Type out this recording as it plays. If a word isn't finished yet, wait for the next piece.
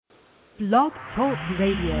Blog Talk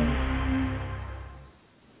Radio.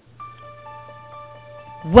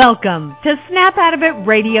 Welcome to Snap Out of It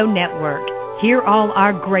Radio Network. Hear all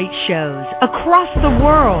our great shows across the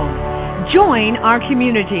world. Join our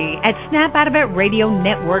community at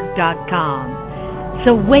snapoutofitradio.network.com.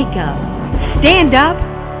 So wake up, stand up,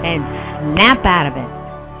 and snap out of it.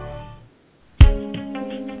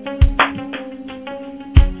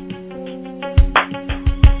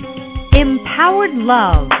 Empowered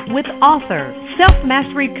Love with author,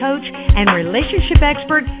 self-mastery coach, and relationship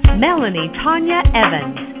expert Melanie Tanya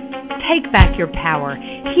Evans. Take back your power,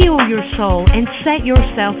 heal your soul, and set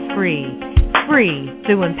yourself free. Free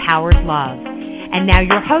through Empowered Love. And now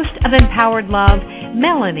your host of Empowered Love,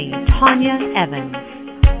 Melanie Tanya Evans.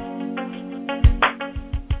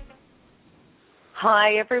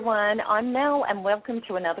 Hi everyone, I'm Mel and welcome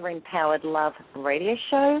to another Empowered Love radio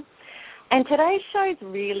show. And today's show is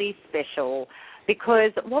really special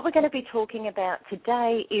because what we're going to be talking about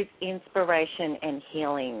today is inspiration and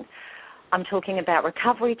healing. I'm talking about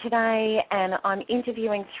recovery today, and I'm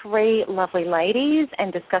interviewing three lovely ladies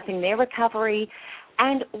and discussing their recovery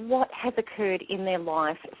and what has occurred in their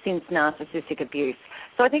life since narcissistic abuse.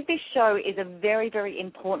 So I think this show is a very, very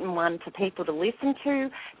important one for people to listen to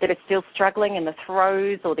that are still struggling in the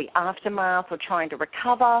throes or the aftermath or trying to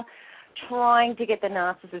recover, trying to get the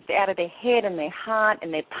narcissist out of their head and their heart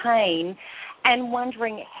and their pain, and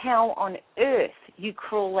wondering how on earth you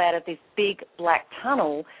crawl out of this big black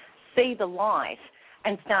tunnel, see the light,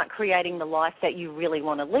 and start creating the life that you really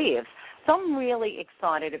want to live. So I'm really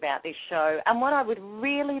excited about this show, and what I would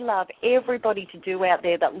really love everybody to do out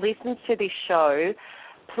there that listens to this show,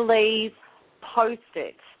 please post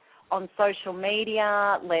it on social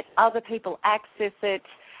media, let other people access it.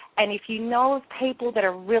 And if you know of people that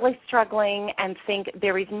are really struggling and think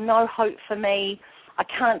there is no hope for me, I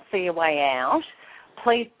can't see a way out,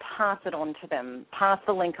 please pass it on to them. Pass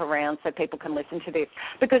the link around so people can listen to this.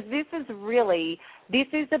 Because this is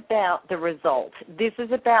about the result. This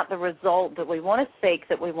is about the result that we want to seek,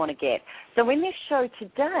 that we want to get. So in this show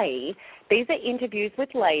today, these are interviews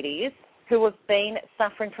with ladies who have been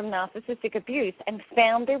suffering from narcissistic abuse and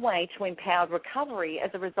found their way to empowered recovery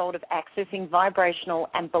as a result of accessing vibrational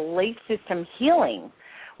and belief system healing,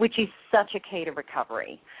 which is such a key to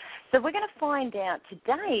recovery. So we're going to find out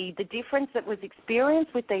today the difference that was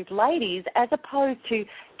experienced with these ladies as opposed to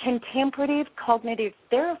contemplative cognitive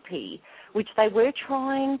therapy, which they were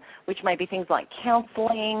trying, which may be things like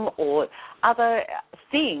counseling or other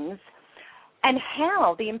things, and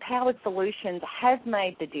how the empowered solutions have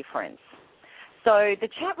made the difference. So the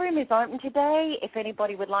chat room is open today if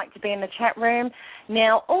anybody would like to be in the chat room.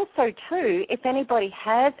 Now, also, too, if anybody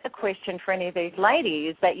has a question for any of these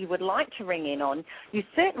ladies that you would like to ring in on, you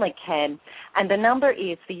certainly can. And the number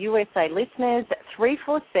is, for USA listeners,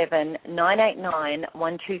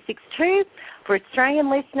 347-989-1262. For Australian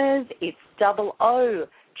listeners, it's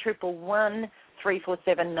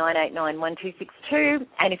 0011-347-989-1262.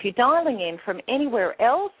 And if you're dialing in from anywhere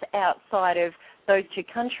else outside of those two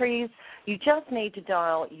countries, you just need to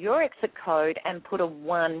dial your exit code and put a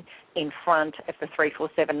 1 in front of the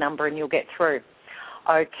 347 number and you'll get through.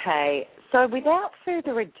 Okay, so without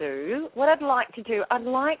further ado, what I'd like to do, I'd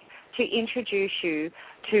like to introduce you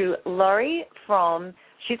to Laurie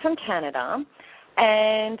she's from Canada.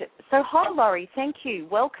 And so, hi, Laurie, thank you.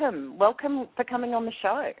 Welcome for coming on the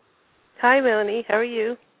show. Hi, Melanie. How are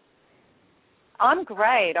you? I'm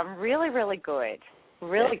great. I'm really, really good.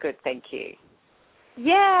 Really good, thank you.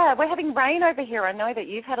 Yeah, we're having rain over here. I know that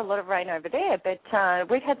you've had a lot of rain over there, but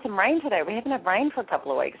we've had some rain today. We haven't had rain for a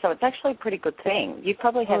couple of weeks, so it's actually a pretty good thing. You've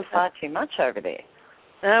probably had far too much over there.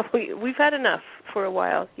 We've had enough for a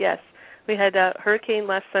while, yes. We had a hurricane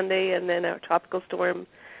last Sunday and then a tropical storm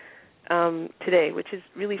today, which is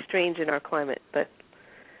really strange in our climate, but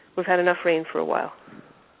we've had enough rain for a while.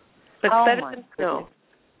 But it's better than snow.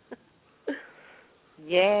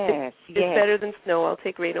 Yes, It's better than snow. I'll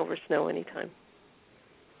take rain over snow anytime.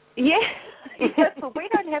 Yeah, but we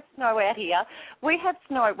don't have snow out here. We have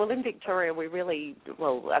snow. Well, in Victoria,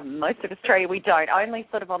 most of Australia we don't. Only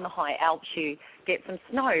sort of on the high Alps you get some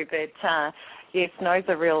snow. But, snow's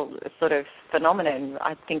a real sort of phenomenon.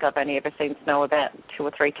 I think I've only ever seen snow about 2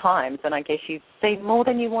 or 3 times, and I guess you've seen more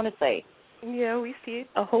than you want to see. Yeah, we see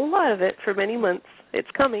a whole lot of it for many months.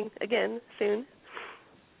 It's coming again soon.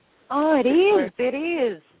 Oh, it is. It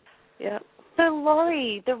is. Yeah. So,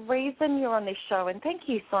 Laurie, the reason you're on this show, and thank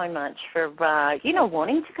you so much for,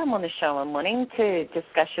 wanting to come on the show and wanting to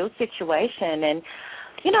discuss your situation. And,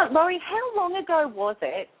 Laurie, how long ago was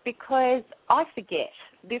it? Because I forget.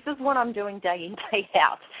 This is what I'm doing day in, day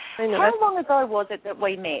out. I know. How long ago was it that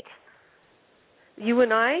we met? You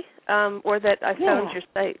and I, or that I found your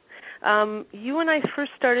site. You and I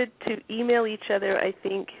first started to email each other, I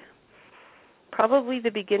think, probably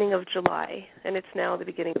the beginning of July, and it's now the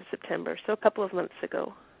beginning of September, so a couple of months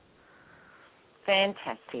ago.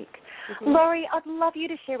 Fantastic. Laurie, I'd love you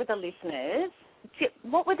to share with the listeners,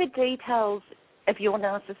 what were the details of your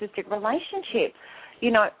narcissistic relationship?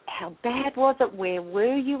 You know, how bad was it? Where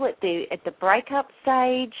were you at the breakup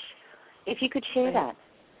stage? If you could share that.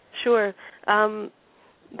 Sure.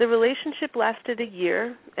 The relationship lasted a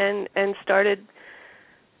year and started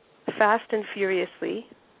fast and furiously,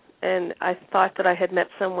 and I thought that I had met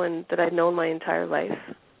someone that I'd known my entire life.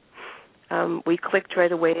 We clicked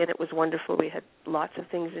right away, and it was wonderful. We had lots of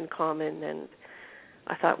things in common, and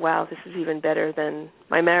I thought, wow, this is even better than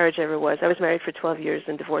my marriage ever was. I was married for 12 years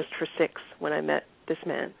and divorced for 6 when I met this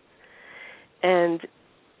man. And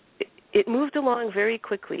it moved along very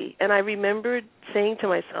quickly, and I remembered saying to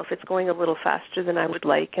myself, it's going a little faster than I would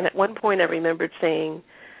like. And at one point I remembered saying,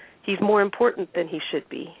 he's more important than he should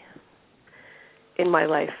be in my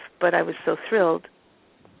life. But I was so thrilled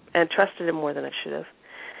and trusted him more than I should have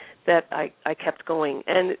that I kept going.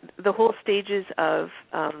 And the whole stages of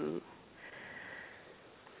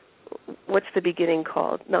what's the beginning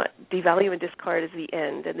called? Not devalue and discard is the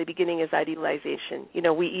end, and the beginning is idealization. You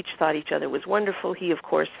know, we each thought each other was wonderful. He, of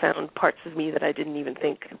course, found parts of me that I didn't even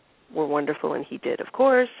think were wonderful, and he did, of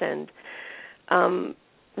course. And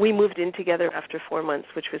we moved in together after 4 months,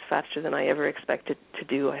 which was faster than I ever expected to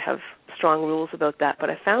do. I have strong rules about that,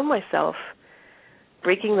 but I found myself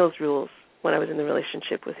breaking those rules when I was in the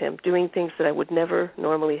relationship with him, doing things that I would never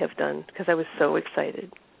normally have done because I was so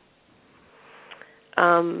excited.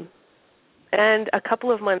 And a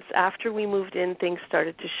couple of months after we moved in, things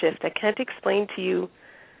started to shift. I can't explain to you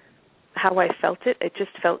how I felt it. It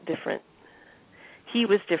just felt different. He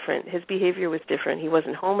was different. His behavior was different. He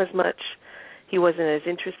wasn't home as much. He wasn't as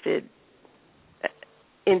interested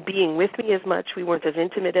in being with me as much. We weren't as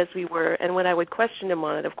intimate as we were. And when I would question him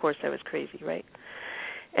on it, of course, I was crazy, right?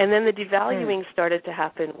 And then the devaluing started to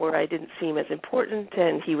happen where I didn't seem as important,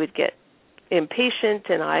 and he would get impatient,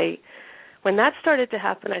 and when that started to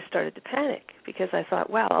happen, I started to panic because I thought,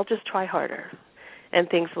 wow, I'll just try harder and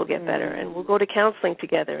things will get better, and we'll go to counseling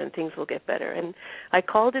together and things will get better. And I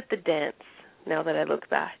called it the dance now that I look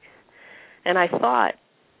back. And I thought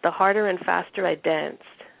the harder and faster I danced,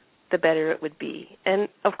 the better it would be. And,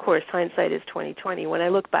 of course, hindsight is 20/20. When I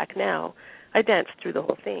look back now, I danced through the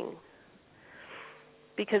whole thing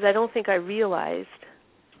because I don't think I realized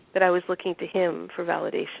that I was looking to him for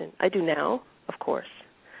validation. I do now, of course.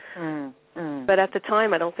 But at the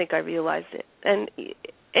time, I don't think I realized it. And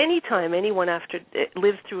anytime anyone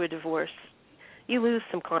lives through a divorce, you lose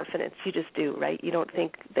some confidence. You just do, right? You don't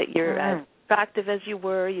think that you're as attractive as you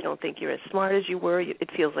were. You don't think you're as smart as you were. It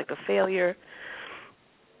feels like a failure.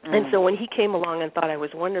 And so when he came along and thought I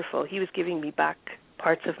was wonderful, he was giving me back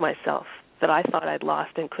parts of myself that I thought I'd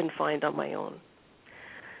lost and couldn't find on my own.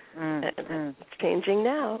 And it's changing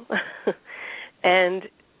now. And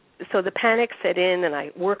so the panic set in, and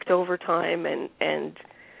I worked overtime, and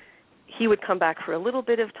he would come back for a little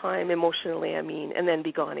bit of time, emotionally, and then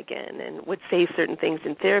be gone again, and would say certain things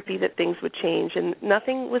in therapy that things would change, and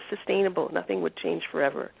nothing was sustainable. Nothing would change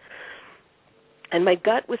forever. And my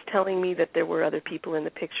gut was telling me that there were other people in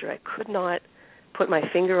the picture. I could not put my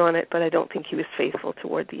finger on it, but I don't think he was faithful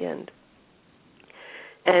toward the end.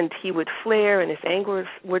 And he would flare, and his anger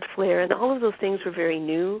would flare, and all of those things were very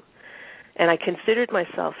new. And I considered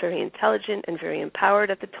myself very intelligent and very empowered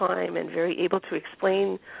at the time and very able to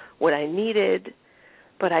explain what I needed.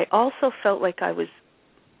 But I also felt like I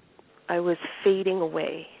was fading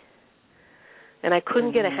away. And I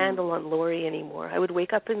couldn't get a handle on Laurie anymore. I would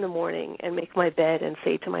wake up in the morning and make my bed and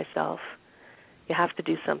say to myself, you have to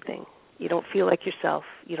do something. You don't feel like yourself.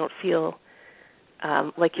 You don't feel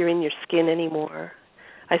like you're in your skin anymore.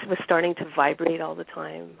 I was starting to vibrate all the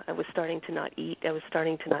time. I was starting to not eat. I was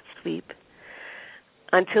starting to not sleep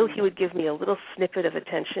until he would give me a little snippet of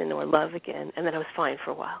attention or love again, and then I was fine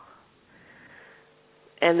for a while.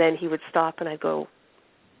 And then he would stop, and I'd go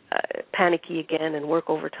panicky again and work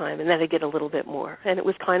overtime, and then I'd get a little bit more. And it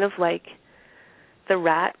was kind of like the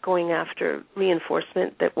rat going after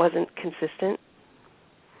reinforcement that wasn't consistent.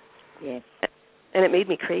 Yes. And it made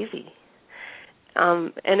me crazy.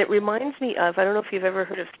 And it reminds me of, I don't know if you've ever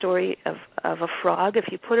heard a story of a frog. If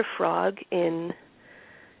you put a frog in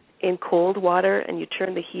cold water and you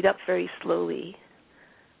turn the heat up very slowly,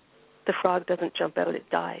 the frog doesn't jump out, it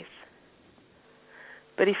dies.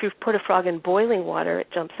 But if you put a frog in boiling water, it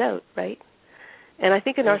jumps out, right? And I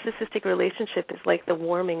think a narcissistic relationship is like the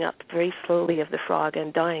warming up very slowly of the frog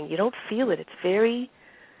and dying. You don't feel it. It's very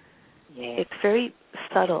It's very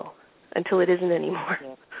subtle until it isn't anymore.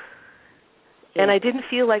 Yes. And I didn't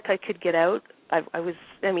feel like I could get out. He was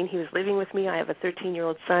living with me. I have a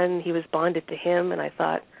 13-year-old son. He was bonded to him, and I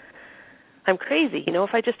thought, I'm crazy. If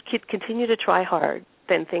I just continue to try hard,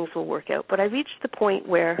 then things will work out. But I reached the point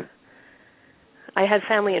where I had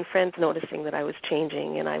family and friends noticing that I was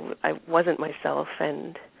changing and I wasn't myself.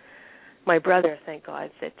 And my brother, thank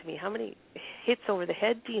God, said to me, how many hits over the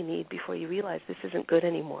head do you need before you realize this isn't good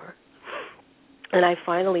anymore? And I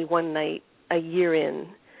finally, one night, a year in,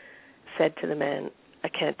 said to the man, I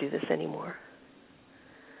can't do this anymore.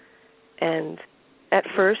 And at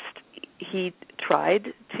first, he tried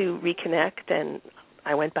to reconnect, and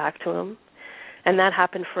I went back to him. And that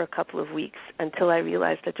happened for a couple of weeks until I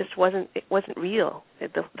realized it wasn't real.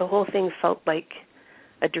 The whole thing felt like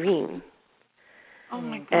a dream. Oh,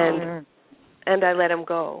 my God. And I let him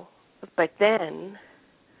go. But then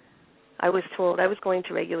I was told, I was going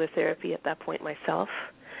to regular therapy at that point myself,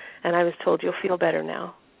 and I was told, you'll feel better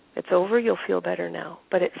now. It's over, you'll feel better now.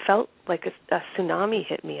 But it felt like a tsunami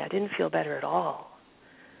hit me. I didn't feel better at all.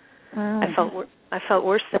 I felt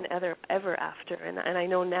worse than ever after. And I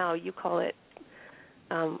know now you call it,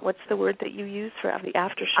 what's the word that you use for the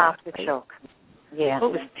aftershock? Aftershock. Right? Yeah. Oh,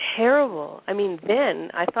 it was terrible. I mean, then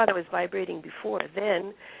I thought I was vibrating before.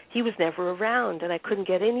 Then he was never around, and I couldn't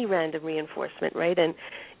get any random reinforcement, right? And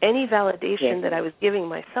any validation that I was giving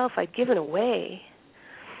myself, I'd given away.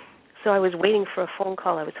 So I was waiting for a phone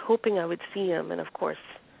call. I was hoping I would see him, and of course,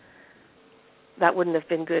 that wouldn't have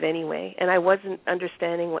been good anyway. And I wasn't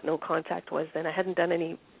understanding what no contact was then. I hadn't done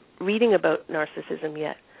any reading about narcissism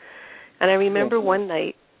yet. And I remember one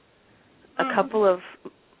night,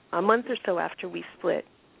 a month or so after we split,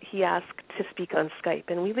 he asked to speak on Skype,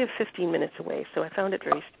 and we live 15 minutes away, so I found it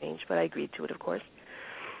very strange, but I agreed to it, of course.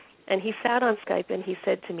 And he sat on Skype, and he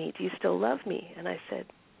said to me, do you still love me? And I said,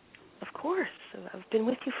 of course. I've been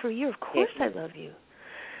with you for a year. Of course I love you.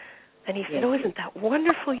 And he said, oh, isn't that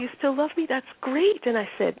wonderful? You still love me? That's great. And I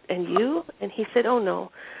said, and you? And he said, oh, no,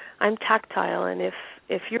 I'm tactile, and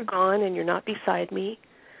if you're gone and you're not beside me,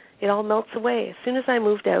 it all melts away. As soon as I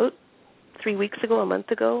moved out, 3 weeks ago, a month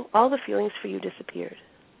ago, all the feelings for you disappeared.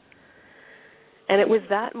 And it was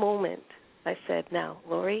that moment I said, now,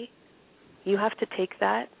 Lori, you have to take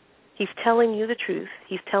that. He's telling you the truth.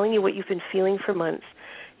 He's telling you what you've been feeling for months.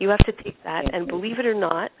 You have to take that, and believe it or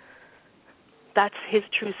not, that's his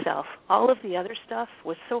true self. All of the other stuff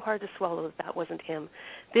was so hard to swallow that wasn't him.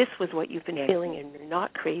 This was what you've been feeling, and you're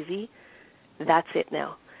not crazy. That's it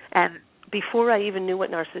now. And before I even knew what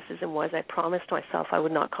narcissism was, I promised myself I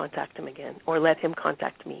would not contact him again or let him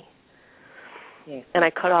contact me. Yes. And I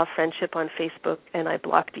cut off friendship on Facebook, and I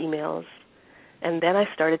blocked emails. And then I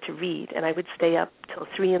started to read, and I would stay up till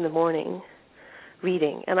 3 a.m.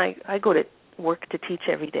 reading. And I go to work to teach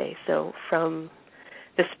every day. So from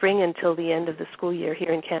the spring until the end of the school year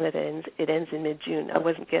here in Canada, and it ends in mid-June, I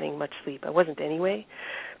wasn't getting much sleep. I wasn't anyway.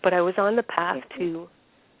 But I was on the path to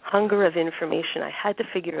hunger of information. I had to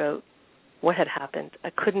figure out what had happened. I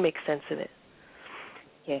couldn't make sense of it.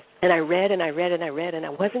 Yes. And I read and I read and I read, and I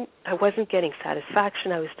wasn't getting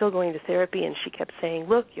satisfaction. I was still going to therapy, and she kept saying,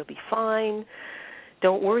 look, you'll be fine.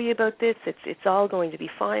 Don't worry about this. It's all going to be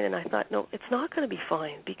fine. And I thought, no, it's not going to be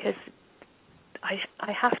fine, because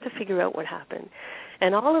I have to figure out what happened.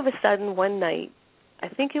 And all of a sudden, one night, I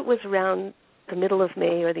think it was around the middle of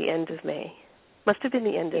May or the end of May, must have been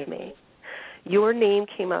the end of May, your name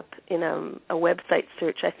came up in a website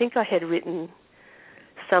search. I think I had written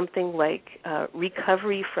something like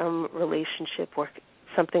recovery from relationship or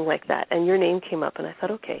something like that. And your name came up, and I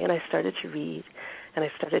thought, okay. And I started to read, and I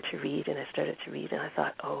started to read, and I started to read, and I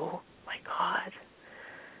thought, oh, my God,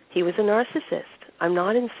 he was a narcissist. I'm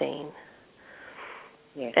not insane.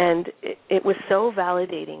 Yes. And it was so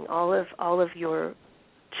validating. All of your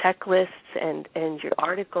checklists and your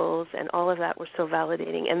articles and all of that were so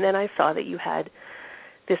validating. And then I saw that you had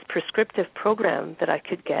this prescriptive program that I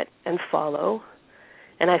could get and follow.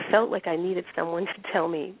 And I felt like I needed someone to tell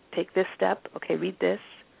me, take this step, okay, read this,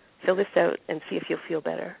 fill this out, and see if you'll feel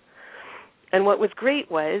better. And what was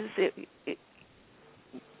great was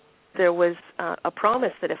there was a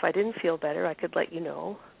promise that if I didn't feel better, I could let you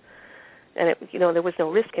know. And, there was no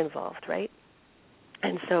risk involved, right?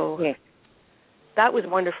 And so that was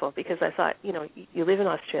wonderful, because I thought, you live in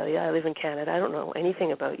Australia, I live in Canada, I don't know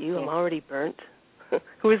anything about you, I'm already burnt.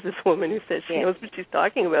 Who is this woman who says she knows what she's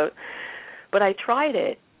talking about? But I tried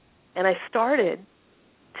it, and I started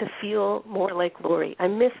to feel more like Lori. I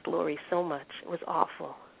missed Lori so much. It was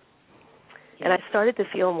awful. And I started to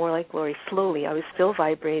feel more like Lori slowly. I was still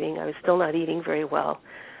vibrating. I was still not eating very well.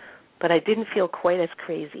 But I didn't feel quite as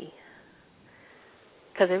crazy.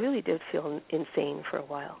 because I really did feel insane for a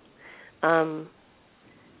while. So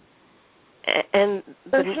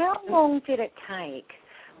how long did it take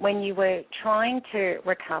when you were trying to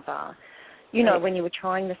recover, when you were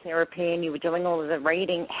trying the therapy and you were doing all of the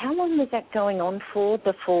reading, how long was that going on for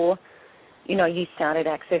before, you started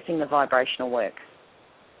accessing the vibrational work?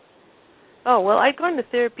 Oh, well, I'd gone to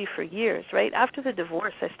therapy for years, right? After the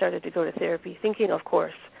divorce, I started to go to therapy, thinking, of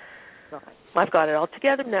course, right, I've got it all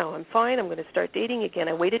together now. I'm fine. I'm going to start dating again.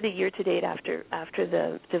 I waited a year to date after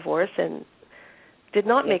the divorce and did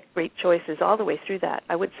not make great choices all the way through that.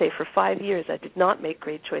 I would say for 5 years I did not make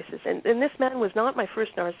great choices. And this man was not my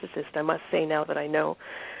first narcissist, I must say now that I know.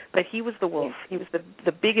 But he was the wolf. He was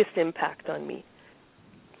the biggest impact on me.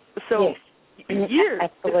 So years.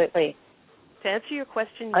 Absolutely. To answer your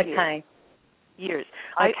question, years.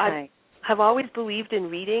 Okay. I have always believed in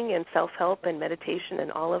reading and self-help and meditation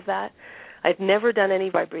and all of that. I'd never done any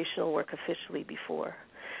vibrational work officially before.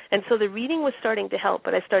 And so the reading was starting to help,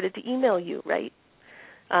 but I started to email you, right,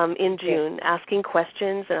 in June, asking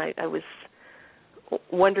questions, and I was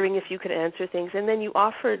wondering if you could answer things. And then you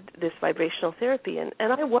offered this vibrational therapy, and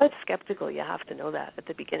I was skeptical, you have to know that, at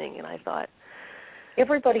the beginning. And I thought,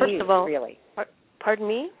 everybody first is, of all, really. Pardon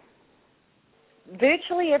me?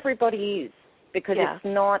 Virtually everybody is, because it's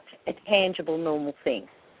not a tangible, normal thing.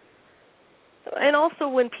 And also,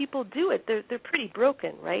 when people do it, they're pretty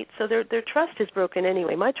broken, right? So their trust is broken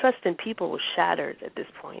anyway. My trust in people was shattered at this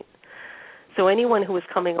point. So anyone who was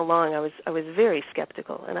coming along, I was very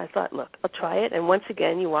skeptical. And I thought, look, I'll try it. And once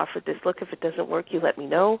again, you offered this. Look, if it doesn't work, you let me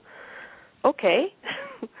know. Okay.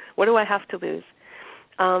 What do I have to lose?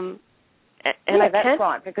 That's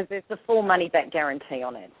right, because there's the full money-back guarantee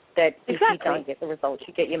on it. That if you don't get the results,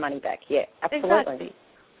 you get your money back. Yeah, absolutely. Exactly.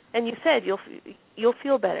 And you said you'll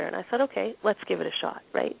feel better, and I thought, okay, let's give it a shot,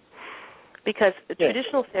 right? Because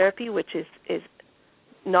traditional therapy, which is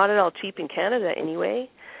not at all cheap in Canada anyway,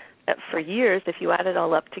 for years, if you add it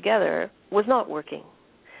all up together, was not working.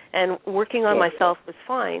 And working on myself was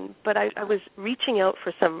fine, but I was reaching out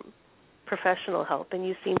for some professional help, and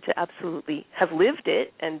you seem to absolutely have lived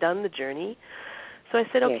it and done the journey. So I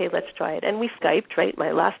said, okay, let's try it. And we Skyped, right?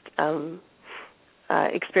 My last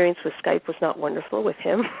experience with Skype was not wonderful with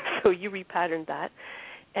him, so you repatterned that.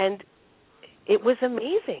 And it was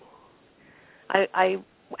amazing. I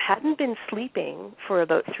hadn't been sleeping for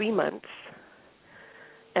about 3 months,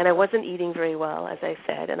 and I wasn't eating very well, as I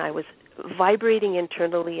said, and I was vibrating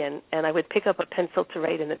internally, and I would pick up a pencil to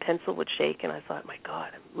write, and the pencil would shake, and I thought, my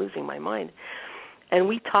God, I'm losing my mind. And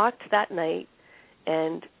we talked that night,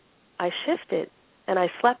 and I shifted. And I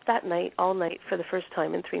slept that night, all night, for the first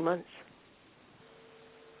time in 3 months.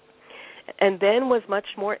 And then was much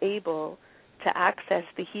more able to access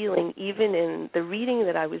the healing, even in the reading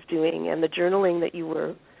that I was doing and the journaling that you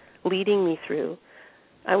were leading me through.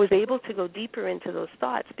 I was able to go deeper into those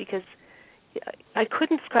thoughts because I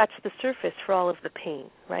couldn't scratch the surface for all of the pain,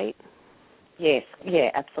 right? Yes,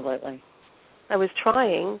 absolutely. I was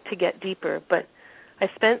trying to get deeper, but I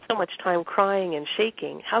spent so much time crying and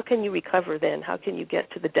shaking. How can you recover then? How can you get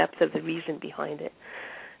to the depth of the reason behind it?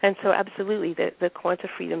 And so absolutely, the Quanta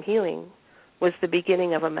Freedom Healing was the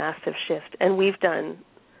beginning of a massive shift. And we've done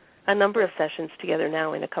a number of sessions together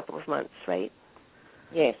now in a couple of months, right?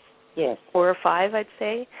 Yes. 4 or 5, I'd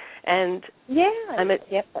say. And I'm a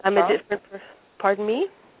different person. Pardon me?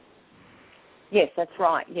 Yes, that's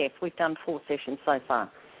right. Yes, we've done 4 sessions so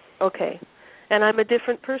far. Okay. And I'm a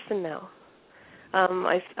different person now.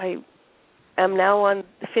 I am now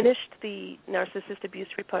finished the Narcissist Abuse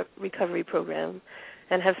Recovery Program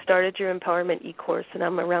and have started your Empowerment e-course, and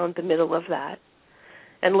I'm around the middle of that.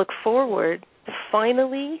 And look forward,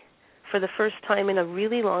 finally, for the first time in a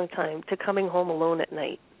really long time, to coming home alone at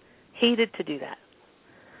night. Hated to do that.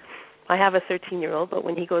 I have a 13-year-old, but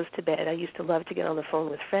when he goes to bed, I used to love to get on the phone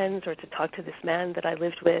with friends or to talk to this man that I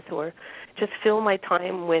lived with or just fill my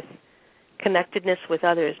time with connectedness with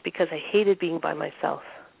others because I hated being by myself.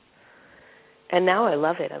 And now I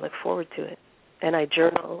love it. I look forward to it. And I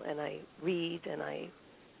journal and I read and I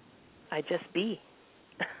just be.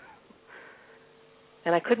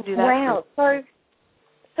 And I couldn't do that. Wow.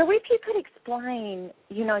 So if you could explain,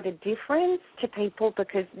 the difference to people,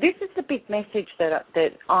 because this is the big message that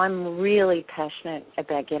I'm really passionate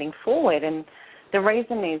about getting forward. And the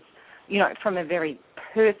reason is, from a very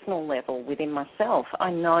personal level within myself, I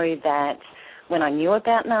know that when I knew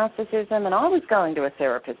about narcissism and I was going to a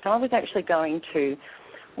therapist, I was actually going to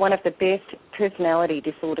one of the best personality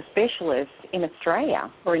disorder specialists in Australia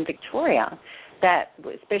or in Victoria that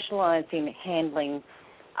specialised in handling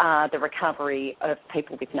the recovery of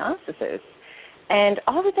people with narcissists. And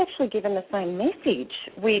I was actually given the same message,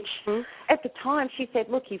 which at the time she said,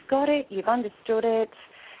 look, you've got it, you've understood it.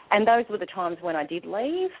 And those were the times when I did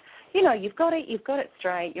leave. You know, you've got it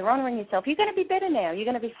straight, you're honouring yourself, you're going to be better now, you're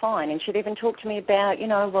going to be fine. And she'd even talk to me about, you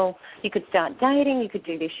know, well, you could start dating, you could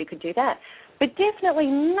do this, you could do that. But definitely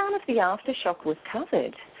none of the aftershock was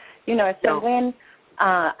covered. You know, so when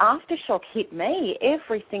aftershock hit me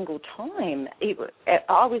every single time,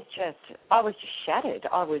 I was just shattered.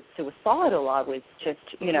 I was suicidal. I was just,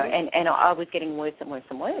 you know, and I was getting worse and worse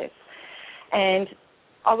and worse. And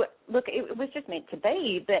look, it was just meant to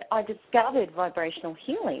be that I discovered vibrational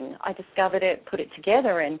healing. I discovered it, put it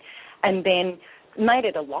together, and then made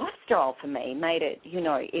it a lifestyle for me, made it, you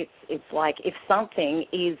know, it's like if something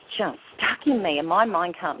is just stuck in me and my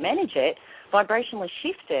mind can't manage it, vibrationally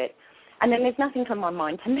shift it, and then there's nothing for my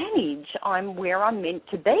mind to manage. I'm where I'm meant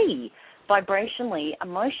to be, vibrationally,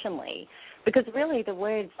 emotionally, because really the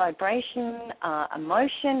words vibration,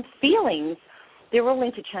 emotion, feelings, they're all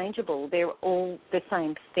interchangeable. They're all the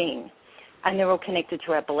same thing, and they're all connected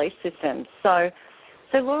to our belief systems. So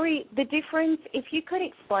Laurie, the difference, if you could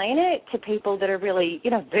explain it to people that are really,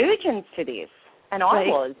 you know, virgins to this, and I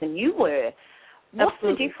was, and you were, what's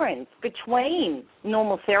the difference between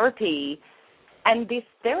normal therapy and this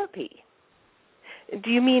therapy? Do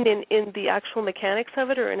you mean in the actual mechanics of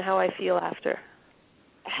it, or in how I feel after?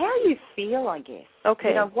 How you feel, I guess. Okay.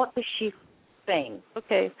 You know, what the shift thing.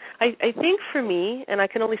 Okay. I think for me, and I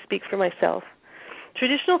can only speak for myself,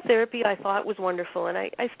 traditional therapy I thought was wonderful, and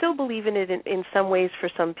I still believe in it in some ways for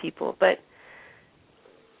some people, but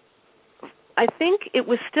I think it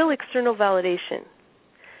was still external validation.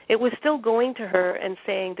 It was still going to her and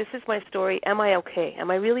saying, this is my story, am I okay?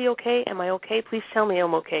 Am I really okay? Am I okay? Please tell me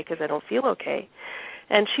I'm okay because I don't feel okay.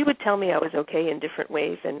 And she would tell me I was okay in different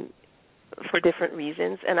ways and for different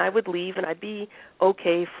reasons, and I would leave and I'd be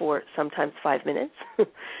okay for sometimes 5 minutes,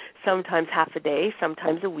 sometimes half a day,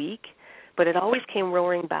 sometimes a week, but it always came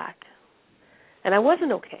roaring back, and I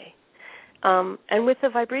wasn't okay. And with the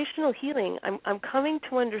vibrational healing, I'm coming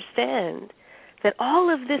to understand that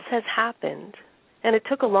all of this has happened, and it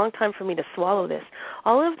took a long time for me to swallow this.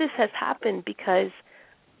 All of this has happened because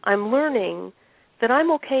I'm learning that I'm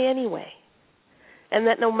okay anyway, and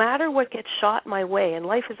that no matter what gets shot my way, and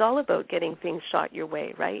life is all about getting things shot your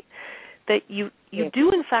way, right? That you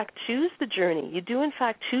do, in fact, choose the journey. You do, in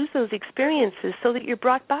fact, choose those experiences so that you're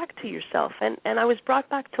brought back to yourself. And I was brought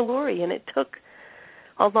back to Laurie, and it took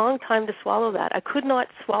a long time to swallow that. I could not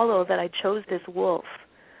swallow that I chose this wolf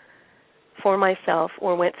for myself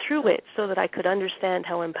or went through it so that I could understand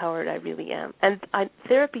how empowered I really am. And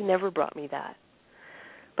therapy never brought me that.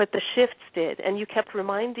 But the shifts did, and you kept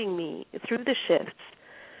reminding me through the shifts,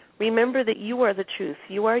 remember that you are the truth.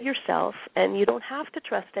 You are yourself, and you don't have to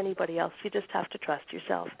trust anybody else. You just have to trust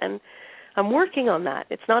yourself. And I'm working on that.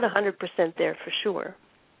 It's not 100% there for sure,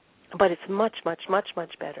 but it's much, much, much,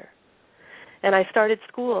 much better. And I started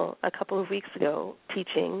school a couple of weeks ago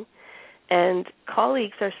teaching, and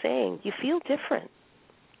colleagues are saying, you feel different.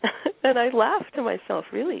 And I laugh to myself,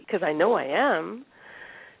 really, because I know I am.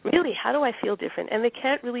 Really, how do I feel different? And they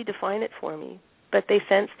can't really define it for me, but they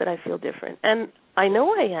sense that I feel different. And I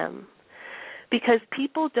know I am, because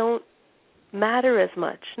people don't matter as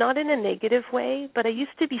much, not in a negative way, but I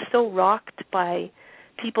used to be so rocked by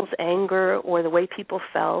people's anger or the way people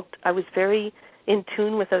felt. I was very in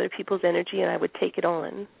tune with other people's energy, and I would take it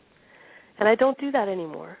on. And I don't do that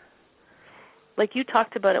anymore. Like you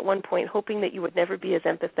talked about at one point, hoping that you would never be as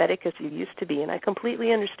empathetic as you used to be, and I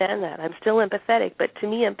completely understand that. I'm still empathetic, but to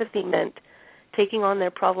me empathy meant taking on their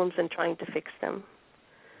problems and trying to fix them.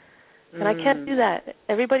 And I can't do that.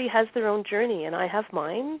 Everybody has their own journey, and I have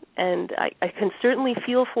mine, and I can certainly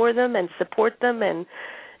feel for them and support them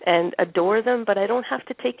and adore them, but I don't have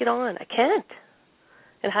to take it on. I can't.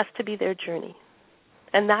 It has to be their journey.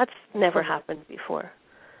 And that's never happened before.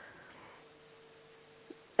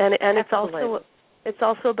 And it's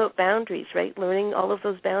also about boundaries, right? Learning all of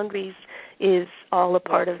those boundaries is all a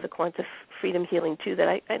part of the quantum freedom healing too.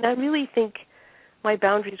 And I really think my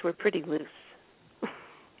boundaries were pretty loose.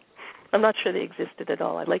 I'm not sure they existed at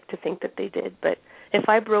all. I'd like to think that they did, but if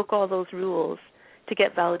I broke all those rules to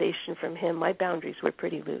get validation from him, my boundaries were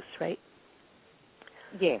pretty loose, right?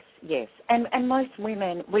 Yes. And most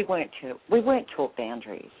women, we weren't taught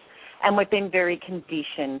boundaries, and we've been very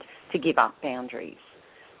conditioned to give up boundaries.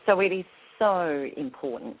 So it is so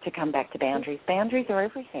important to come back to boundaries. Boundaries are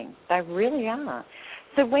everything. They really are.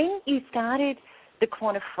 So when you started the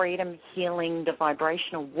quantum freedom healing, the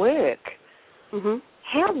vibrational work,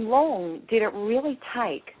 how long did it really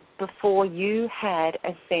take before you had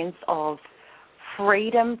a sense of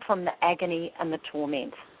freedom from the agony and the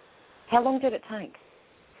torment? How long did it take?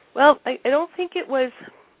 Well, I don't think it was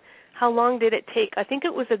how long did it take. I think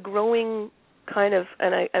it was a growing kind of,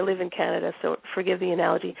 and I live in Canada, so forgive the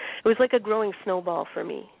analogy. It was like a growing snowball for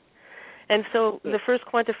me. And so the first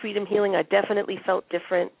quantum freedom healing, I definitely felt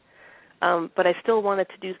different, but I still wanted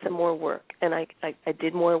to do some more work. And I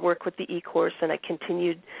did more work with the e-course, and I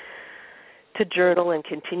continued to journal and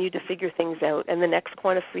continued to figure things out. And the next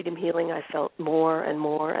quantum freedom healing, I felt more and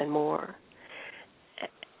more and more.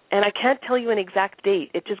 And I can't tell you an exact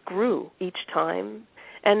date. It just grew each time.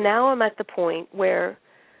 And now I'm at the point where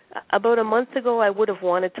about a month ago I would have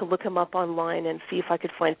wanted to look him up online and see if I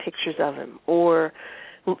could find pictures of him, or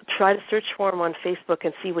try to search for him on Facebook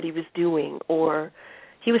and see what he was doing, or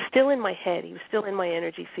he was still in my head. He was still in my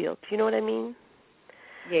energy field. Do you know what I mean?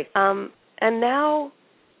 Yes. And now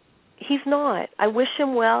he's not. I wish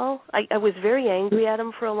him well. I was very angry at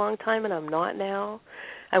him for a long time, and I'm not now.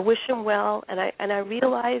 I wish him well, and I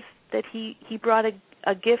realized that he brought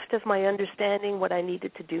a gift of my understanding what I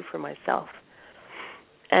needed to do for myself.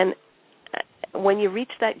 And when you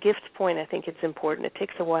reach that gift point, I think it's important. It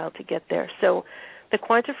takes a while to get there. So the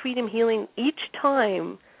quantum freedom healing each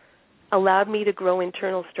time allowed me to grow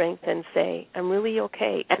internal strength and say, I'm really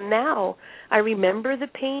okay. And now I remember the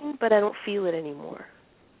pain, but I don't feel it anymore.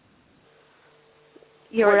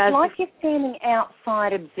 It's like you're standing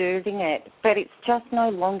outside observing it, but it's just no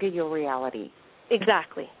longer your reality.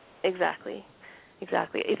 Exactly.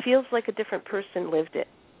 It feels like a different person lived it.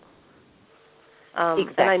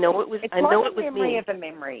 Exactly. And I know it was. It's I know like it was a memory me. of a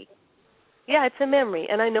memory. Yeah, it's a memory,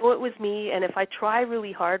 and I know it was me. And if I try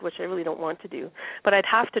really hard, which I really don't want to do, but I'd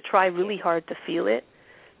have to try really hard to feel it.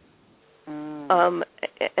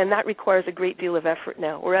 And that requires a great deal of effort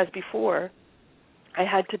now. Whereas before, I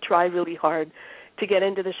had to try really hard to get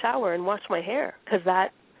into the shower and wash my hair, because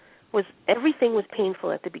everything was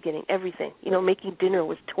painful at the beginning. Everything, making dinner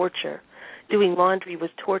was torture, doing laundry was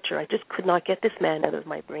torture. I just could not get this man out of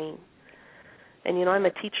my brain. And I'm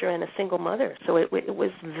a teacher and a single mother, so it was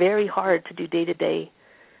very hard to do day-to-day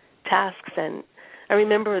tasks. And I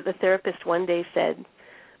remember the therapist one day said,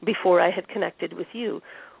 before I had connected with you,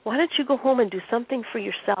 why don't you go home and do something for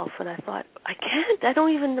yourself? And I thought, I can't. I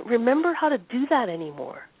don't even remember how to do that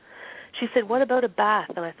anymore. She said, what about a bath?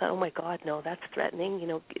 And I thought, oh, my God, no, that's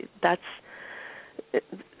threatening.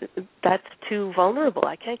 That's too vulnerable.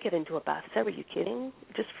 I can't get into a bath. Are you kidding?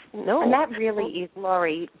 Just no. And that really is,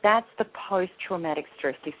 Laurie, that's the post-traumatic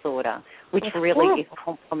stress disorder, which it's really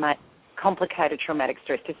horrible. is complicated traumatic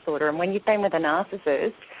stress disorder. And when you've been with a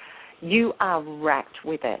narcissist, you are racked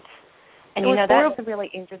with it. And, that's a really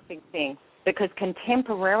interesting thing, because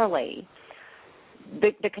contemporarily,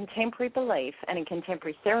 the contemporary belief and in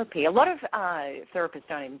contemporary therapy, a lot of therapists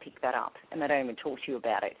don't even pick that up, and they don't even talk to you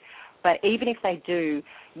about it. But even if they do,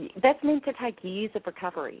 that's meant to take years of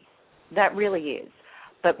recovery. That really is.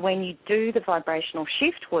 But when you do the vibrational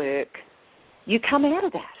shift work, you come out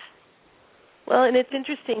of that. Well, and it's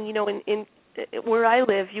interesting, in where I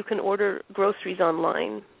live, you can order groceries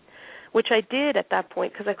online, which I did at that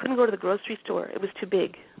point because I couldn't go to the grocery store. It was too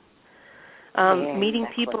big. Meeting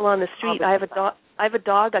exactly. people on the street. I have a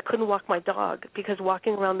dog. I couldn't walk my dog because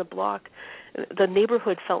walking around the block, the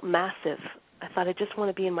neighborhood felt massive. I thought, I just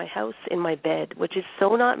want to be in my house, in my bed, which is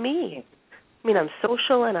so not me. I mean, I'm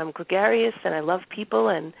social and I'm gregarious and I love people,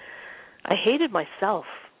 and I hated myself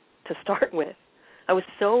to start with. I was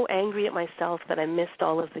so angry at myself that I missed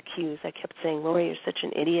all of the cues. I kept saying, Lori, you're such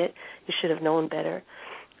an idiot. You should have known better.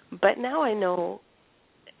 But now I know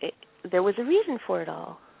there was a reason for it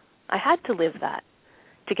all. I had to live that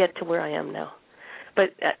to get to where I am now. But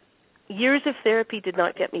years of therapy did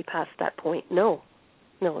not get me past that point. No,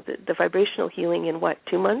 the vibrational healing in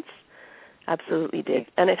 2 months? Absolutely did.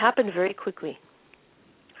 And it happened very quickly.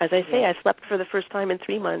 As I say, I slept for the first time in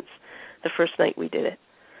 3 months the first night we did it.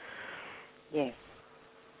 Yes.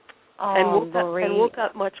 And woke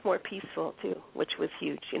up much more peaceful, too, which was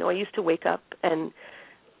huge. I used to wake up and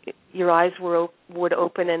your eyes would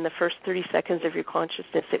open, and the first 30 seconds of your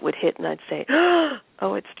consciousness, it would hit, and I'd say,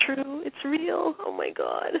 oh, it's true, it's real, oh, my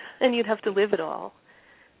God. And you'd have to live it all.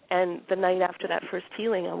 And the night after that first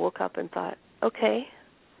healing, I woke up and thought, okay,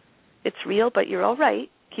 it's real, but you're all right.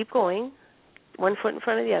 Keep going. One foot in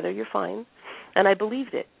front of the other, you're fine. And I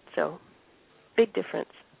believed it, so big difference.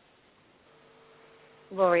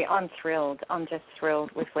 Laurie, I'm thrilled. I'm just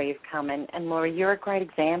thrilled with where you've come. And Laurie, you're a great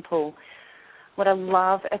example. What I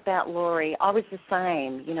love about Laurie, I was the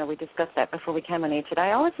same. We discussed that before we came on here today.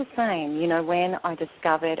 I was the same. When I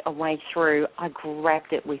discovered a way through, I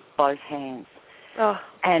grabbed it with both hands. Oh.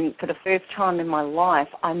 And for the first time in my life,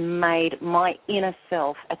 I made my inner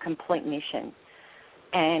self a complete mission.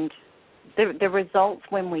 And the results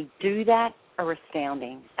when we do that are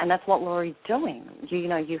astounding, and that's what Laurie's doing.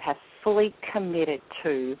 You have fully committed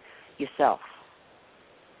to yourself.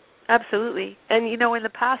 Absolutely. And, in the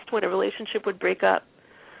past when a relationship would break up,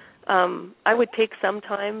 I would take some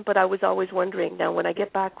time, but I was always wondering, now when I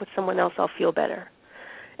get back with someone else, I'll feel better.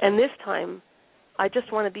 And this time, I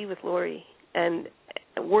just want to be with Laurie and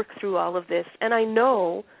work through all of this. And I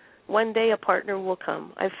know one day a partner will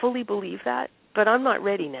come. I fully believe that, but I'm not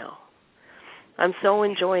ready now. I'm so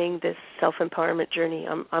enjoying this self-empowerment journey.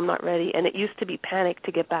 I'm not ready. And it used to be panic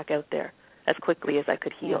to get back out there as quickly as I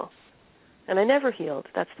could heal. And I never healed.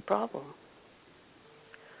 That's the problem.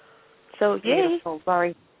 So, yay. Beautiful.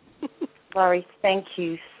 Laurie, thank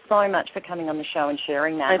you so much for coming on the show and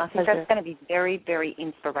sharing that. I think that's going to be very, very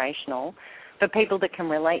inspirational for people that can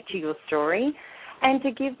relate to your story and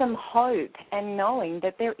to give them hope and knowing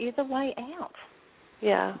that there is a way out.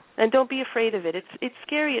 Yeah, and don't be afraid of it. It's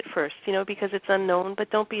scary at first, because it's unknown, but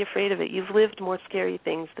don't be afraid of it. You've lived more scary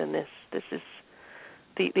things than this. This is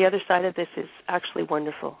the other side of this is actually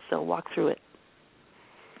wonderful, so walk through it.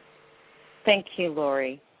 Thank you,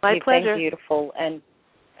 Laurie. My pleasure. You've been beautiful, and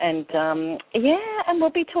we'll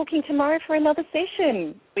be talking tomorrow for another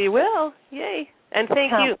session. We will. Yay. And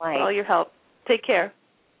thank you for all your help. Take care.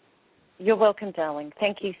 You're welcome, darling.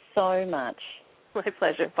 Thank you so much. My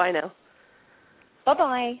pleasure. Bye now.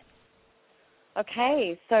 Bye-bye.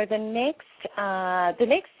 Okay, so the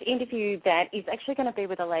next interview that is actually going to be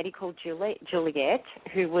with a lady called Juliet,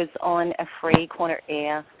 who was on a free Corner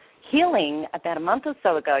Air healing about a month or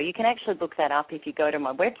so ago. You can actually look that up if you go to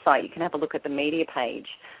my website. You can have a look at the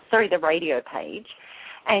the radio page,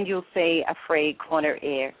 and you'll see a free Corner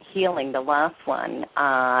Air healing, the last one,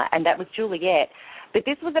 and that was Juliet. But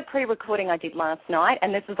this was a pre-recording I did last night,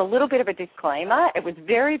 and this is a little bit of a disclaimer. It was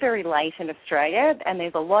very, very late in Australia, and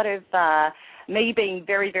there's a lot of me being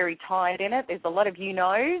very, very tired in it. There's a lot of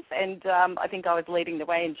you-knows, and I think I was leading the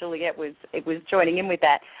way, and Juliet was joining in with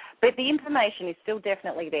that. But the information is still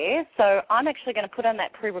definitely there, so I'm actually going to put on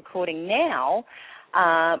that pre-recording now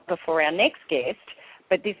before our next guest,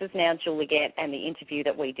 but this is now Juliet and the interview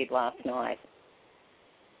that we did last night.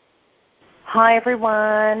 Hi,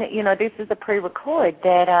 everyone. This is a pre-record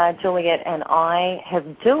that Juliet and I have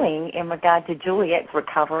doing in regard to Juliet's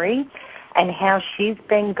recovery and how she's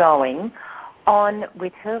been going on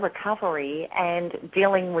with her recovery and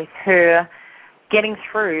dealing with her getting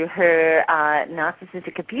through her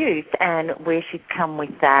narcissistic abuse and where she's come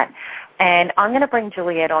with that. And I'm going to bring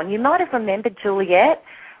Juliet on. You might have remembered Juliet,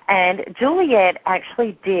 and Juliet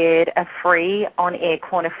actually did a free on-air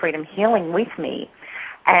Corner Freedom healing with me.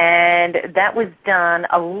 And that was done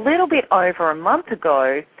a little bit over a month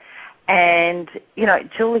ago. And,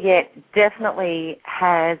 Juliet definitely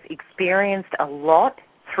has experienced a lot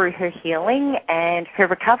through her healing and her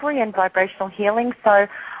recovery and vibrational healing. So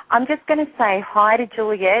I'm just going to say hi to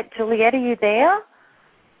Juliet. Juliet, are you there?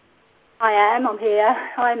 I am. I'm here.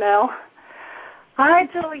 Hi, Mel. Hi,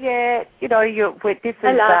 Juliet. This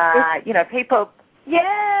is, people...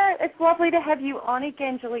 Yeah, it's lovely to have you on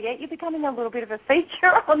again, Juliet. You're becoming a little bit of a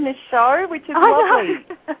feature on the show, which is lovely.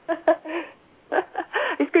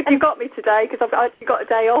 It's good you got me today because I've actually got a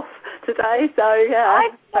day off today, so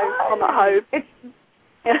I'm at home.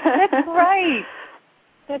 That's great.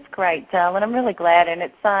 That's great, darling. I'm really glad, and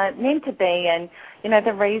it's meant to be. And,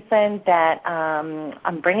 the reason that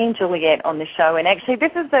I'm bringing Juliet on the show, and actually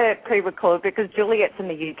this is a pre-record because Juliet's in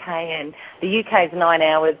the UK, and the UK is 9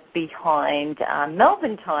 hours behind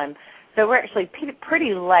Melbourne time. So we're actually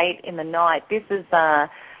pretty late in the night. This is,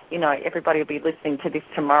 everybody will be listening to this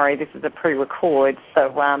tomorrow. This is a pre-record.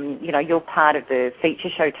 So, you're part of the feature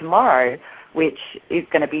show tomorrow, which is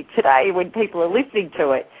going to be today when people are listening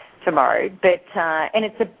to it tomorrow. But and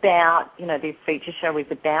it's about, this feature show is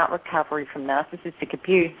about recovery from narcissistic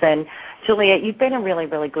abuse. And Juliet, you've been a really,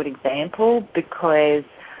 really good example because,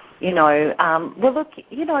 you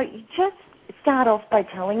just start off by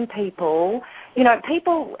telling people,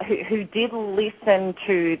 people who did listen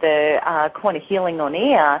to the Corner Healing on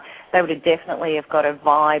air, they would have definitely have got a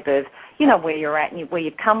vibe of, where you're at and where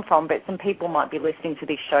you've come from, but some people might be listening to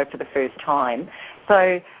this show for the first time.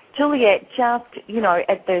 So, Juliet, just,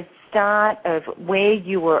 at the start of where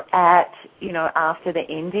you were at, after the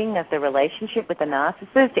ending of the relationship with the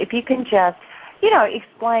narcissist, if you can just,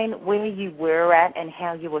 explain where you were at and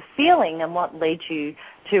how you were feeling and what led you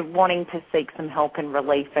to wanting to seek some help and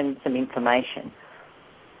relief and some information.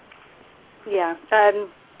 Yeah.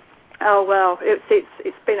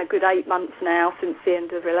 It's been a good 8 months now since the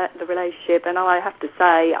end of the relationship, and I have to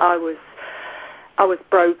say I was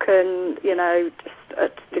broken. I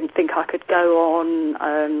didn't think I could go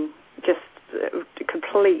on. Just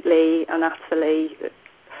completely and utterly,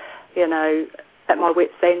 at my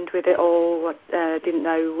wit's end with it all. I didn't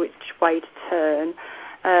know which way to turn.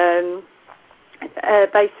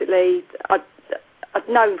 Basically, I'd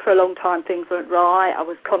known for a long time things weren't right. I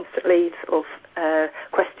was constantly sort of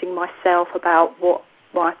questioning myself about what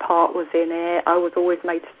my part was in it. I was always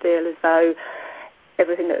made to feel as though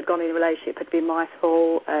everything that had gone in the relationship had been my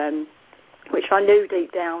fault, which I knew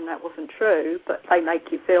deep down that wasn't true, but they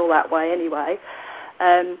make you feel that way anyway.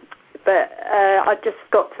 But I just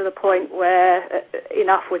got to the point where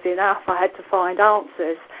enough was enough. I had to find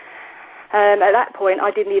answers. At that point, I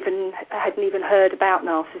hadn't even heard about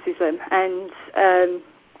narcissism, and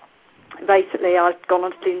basically I'd gone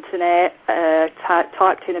onto the internet,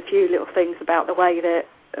 typed in a few little things about the way that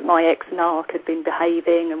my ex-narc had been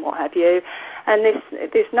behaving and what have you, and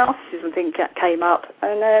this narcissism thing came up,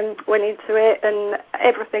 and went into it, and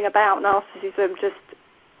everything about narcissism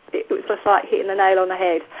it was just like hitting the nail on the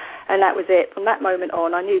head, and that was it. From that moment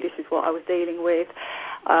on, I knew this is what I was dealing with.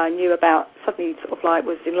 I knew suddenly sort of like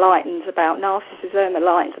was enlightened about narcissism,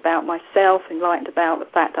 enlightened about myself, enlightened about the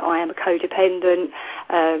fact that I am a codependent,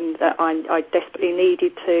 that I desperately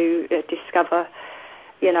needed to discover,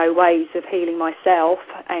 ways of healing myself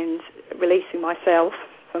and releasing myself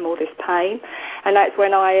from all this pain. And that's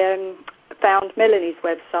when I found Melanie's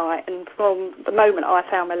website, and from the moment I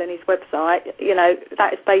found Melanie's website,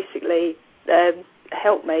 that has basically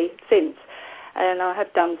helped me since. And I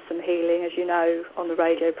have done some healing, as you know, on the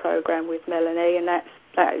radio program with Melanie, and that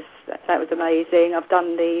was amazing. I've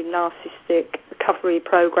done the narcissistic recovery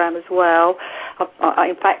program as well.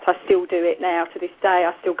 In fact, I still do it now to this day.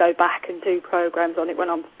 I still go back and do programs on it when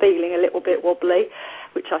I'm feeling a little bit wobbly,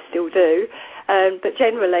 which I still do. But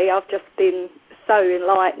generally, I've just been so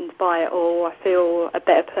enlightened by it all. I feel a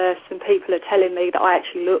better person. People are telling me that I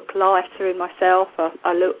actually look lighter in myself.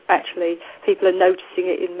 People are noticing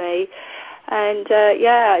it in me. And,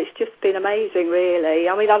 it's just been amazing, really.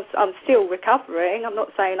 I mean, I'm still recovering. I'm not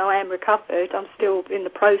saying I am recovered. I'm still in the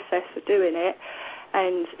process of doing it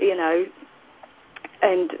and,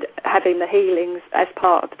 and having the healings as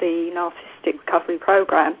part of the narcissistic recovery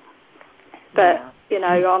program. But,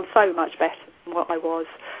 I'm so much better than what I was.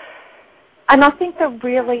 And I think they're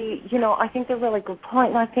really, a really good point.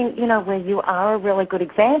 And I think, where you are a really good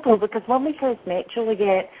example, because when we first met,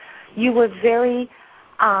 Juliet, you were very...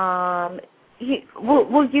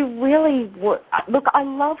 you really were. Look, I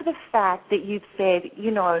love the fact that you've said,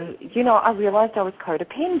 I realized I was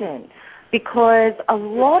codependent, because a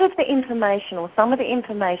lot of the information, or some of the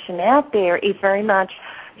information out there, is very much,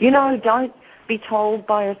 don't be told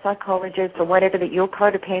by a psychologist or whatever that you're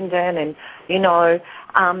codependent, and,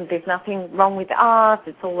 there's nothing wrong with us,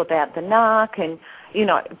 it's all about the narc, and,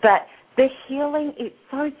 but the healing is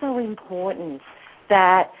so, so important.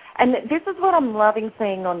 And this is what I'm loving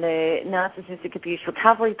seeing on the Narcissistic Abuse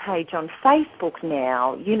Recovery page on Facebook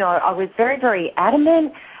now. I was very, very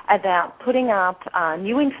adamant about putting up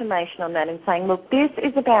new information on that and saying, look, this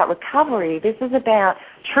is about recovery. This is about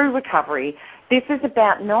true recovery. This is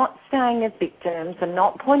about not staying as victims and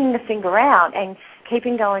not pointing the finger out and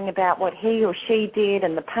keeping going about what he or she did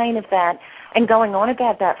and the pain of that and going on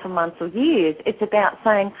about that for months or years. It's about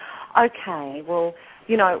saying, okay, well,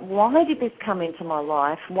 why did this come into my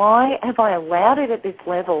life? Why have I allowed it at this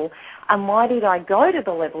level? And why did I go to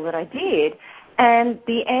the level that I did? And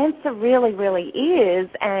the answer really, really is,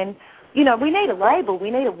 and, we need a label,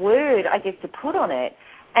 we need a word, I guess, to put on it.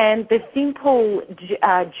 And the simple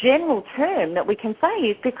general term that we can say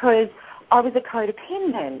is because I was a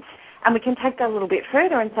codependent. And we can take that a little bit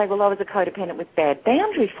further and say, well, I was a codependent with bad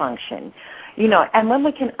boundary function. And when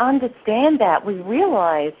we can understand that, we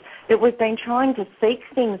realize that we've been trying to seek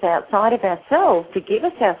things outside of ourselves to give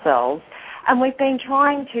us ourselves, and we've been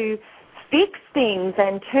trying to fix things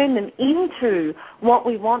and turn them into what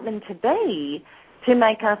we want them to be to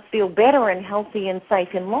make us feel better and healthy and safe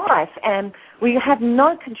in life. And we have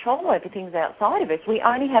no control over things outside of us. We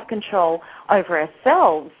only have control over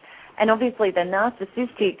ourselves. And obviously the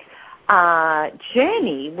narcissistic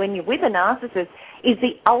journey, when you're with a narcissist, is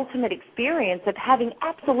the ultimate experience of having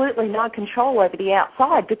absolutely no control over the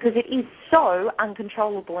outside, because it is so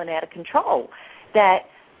uncontrollable and out of control that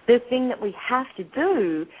the thing that we have to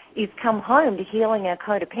do is come home to healing our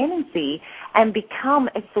codependency and become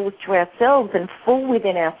a source to ourselves and fall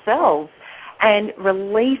within ourselves and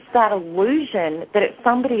release that illusion that it's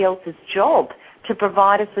somebody else's job to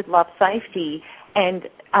provide us with love, safety, and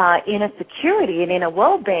inner security and inner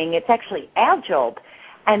well-being. It's actually our job.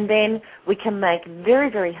 And then we can make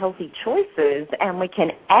very, very healthy choices, and we can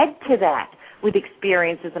add to that with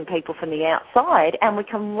experiences and people from the outside, and we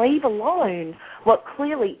can leave alone what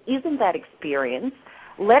clearly isn't that experience,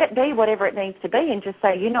 let it be whatever it needs to be, and just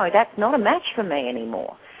say, that's not a match for me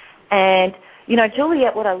anymore. And,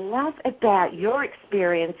 Juliet, what I love about your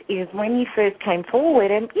experience is when you first came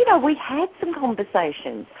forward, and, we had some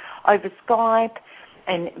conversations over Skype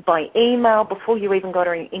and by email before you even got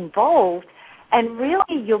involved, and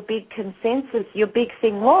really your big consensus, your big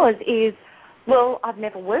thing is, well, I've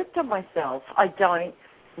never worked on myself. I don't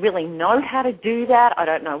really know how to do that. I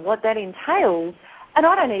don't know what that entails, and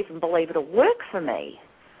I don't even believe it'll work for me,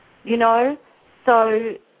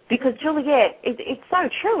 So, because, Juliet, it's so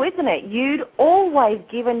true, isn't it? You'd always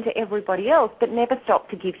given to everybody else but never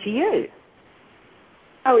stopped to give to you.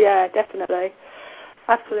 Oh, yeah, definitely.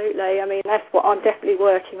 Absolutely. I mean, that's what I'm definitely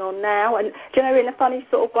working on now. And, in a funny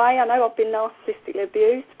sort of way, I know I've been narcissistically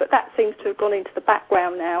abused, but that seems to have gone into the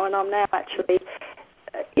background now, and I'm now actually,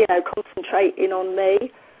 concentrating on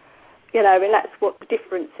me, and that's what the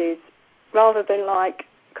difference is. Rather than,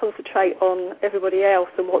 concentrate on everybody else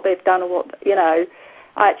and what they've done and what,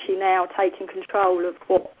 I actually now taking control of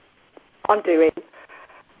what I'm doing.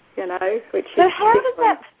 Which so is how different. does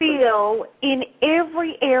that feel in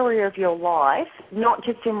every area of your life, not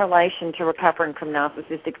just in relation to recovering from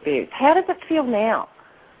narcissistic abuse? How does it feel now?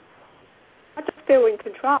 I just feel in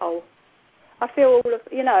control. I feel all of,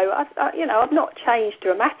 I've not changed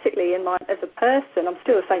dramatically as a person. I'm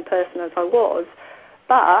still the same person as I was,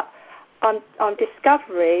 but I'm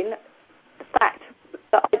discovering the fact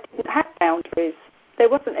that I didn't have boundaries. There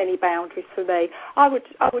wasn't any boundaries for me. I would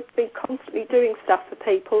be constantly doing stuff for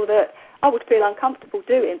people that I would feel uncomfortable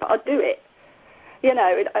doing, but I'd do it.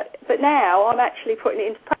 But now I'm actually putting it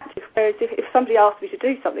into practice, whereas if somebody asks me to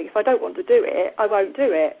do something, if I don't want to do it, I won't do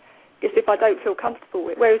it. It's if I don't feel comfortable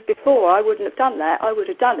with it. Whereas before I wouldn't have done that, I would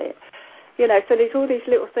have done it. So there's all these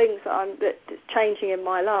little things that's changing in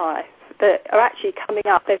my life that are actually coming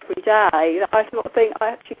up every day. I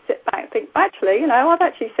actually sit back and think, actually, I've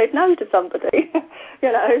actually said no to somebody,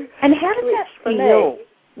 And how does that feel,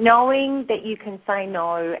 knowing that you can say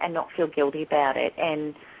no and not feel guilty about it?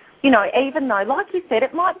 And, even though, like you said,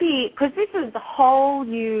 it might be, because this is a whole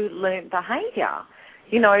new learned behaviour.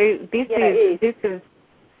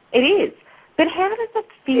 It is. But how does it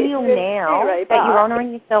feel now that you're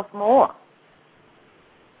honouring yourself more?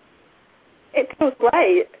 It feels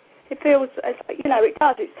great. It feels, it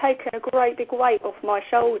does. It's taken a great big weight off my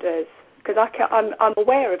shoulders because I'm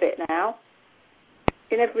aware of it now.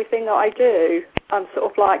 In everything that I do, I'm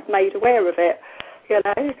sort of made aware of it,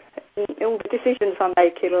 and all the decisions I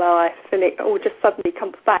make in life, and it all just suddenly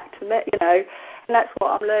comes back to me, and that's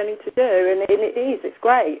what I'm learning to do, and it's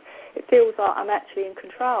great. It feels like I'm actually in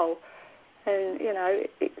control, and,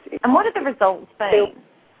 And what have the results been?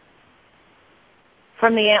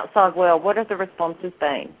 From the outside world, what have the responses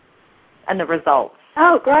been and the results?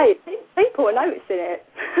 Oh, great. People are noticing it.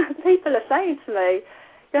 People are saying to me,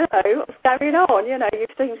 what's going on? You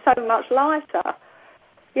seem so much lighter.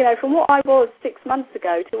 From what I was 6 months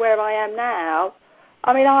ago to where I am now,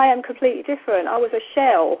 I mean, I am completely different. I was a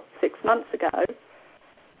shell 6 months ago.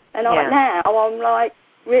 And now I'm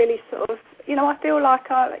really sort of, I feel like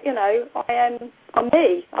I'm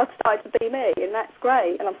me. I've started to be me, and that's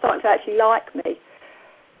great. And I'm starting to actually like me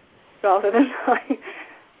rather than,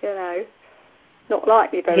 not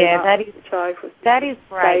like me very much. That is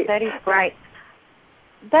great. That is great.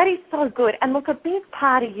 That is so good. And look, a big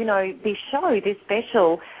part of, this show, this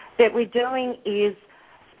special that we're doing is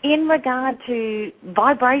in regard to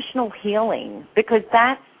vibrational healing, because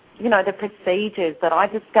that's, the procedures that I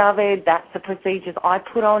discovered, that's the procedures I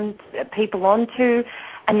put on people onto,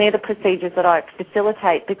 and they're the procedures that I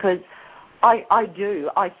facilitate because I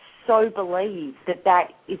so believe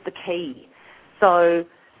that is the key. So,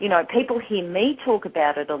 people hear me talk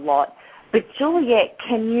about it a lot, but Juliet,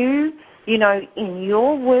 can you, in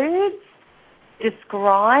your words,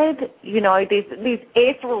 describe, this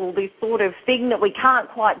ethereal, this sort of thing that we can't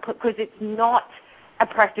quite put, because it's not a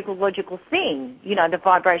practical, logical thing, the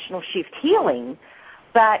vibrational shift healing.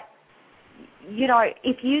 But,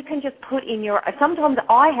 if you can just put in your, sometimes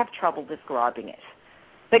I have trouble describing it,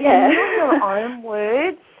 but can you, in your own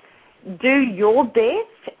words, do your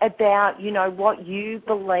best about, what you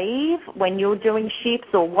believe when you're doing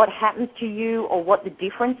shifts, or what happens to you, or what the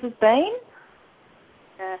difference has been?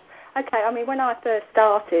 Yeah. Okay, I mean, when I first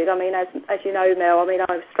started, I mean, as you know, Mel, I mean,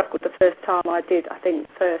 I was struck with the first time I did, I think,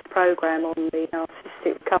 the first program on the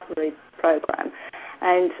narcissistic recovery program,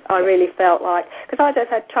 and I really felt like, because I just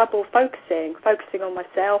had trouble focusing on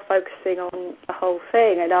myself, focusing on the whole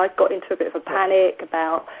thing, and I got into a bit of a panic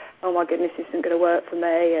about oh my goodness, this isn't going to work for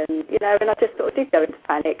me, and and I just sort of did go into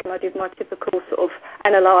panic, and I did my typical sort of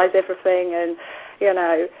analyse everything, and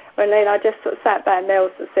and then I just sort of sat back and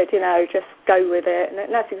Nelson said, just go with it, and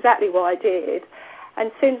that's exactly what I did.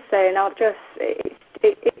 And since then, I've just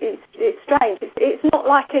it's strange. It's not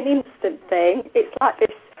like an instant thing. It's like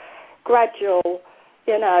this gradual.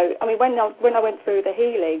 I mean, when I went through the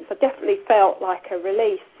healings, I definitely felt like a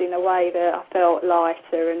release in a way that I felt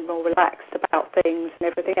lighter and more relaxed about things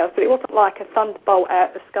and everything else. But it wasn't like a thunderbolt out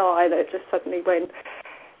of the sky that just suddenly went,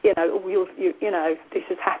 this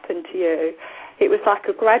has happened to you. It was like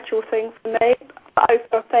a gradual thing for me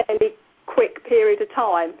over a fairly quick period of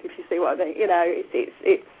time, if you see what I mean.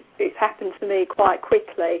 It's happened to me quite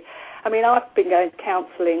quickly. I mean, I've been going to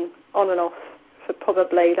counselling on and off for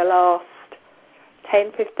probably the last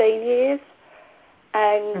 10, 15 years,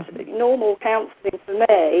 and normal counselling for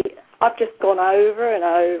me, I've just gone over and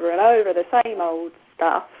over and over the same old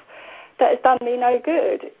stuff that has done me no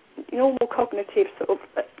good. Normal cognitive sort of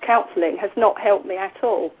counselling has not helped me at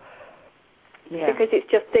all, because it's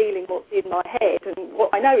just dealing what's in my head and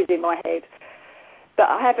what I know is in my head, but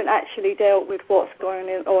I haven't actually dealt with what's going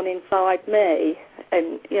on inside me,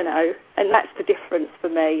 and and that's the difference for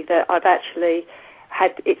me, that I've actually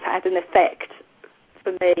it's had an effect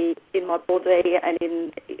for me in my body and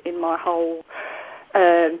in my whole.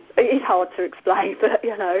 It's hard to explain, but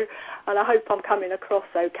and I hope I'm coming across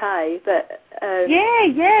okay. But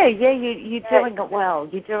you're doing it well.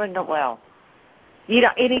 You're doing it well.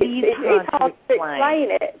 It's hard to explain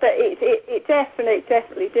it, but it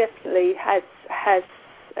definitely has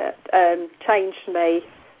changed me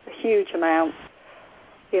a huge amount.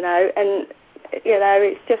 And.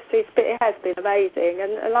 It has been amazing,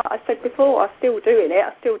 and like I said before, I'm still doing it.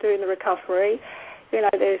 I'm still doing the recovery.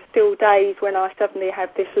 There's still days when I suddenly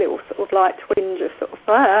have this little sort of like twinge of sort of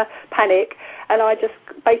panic, and I just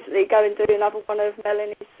basically go and do another one of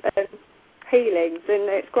Melanie's healings, and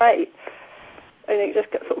it's great, and it just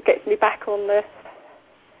sort of gets me back on the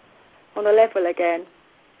level again.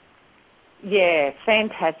 Yeah,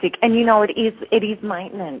 fantastic. And it is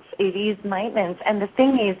maintenance. It is maintenance, and the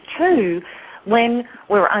thing is too, when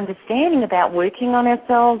we're understanding about working on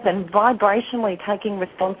ourselves and vibrationally taking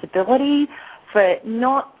responsibility for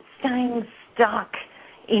not staying stuck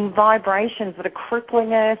in vibrations that are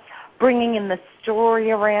crippling us, bringing in the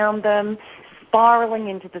story around them, spiraling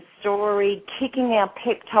into the story, kicking our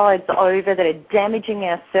peptides over that are damaging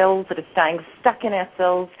our cells, that are staying stuck in our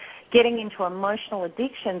cells, getting into emotional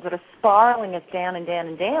addictions that are spiraling us down and down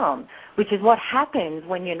and down, which is what happens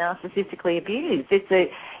when you're narcissistically abused.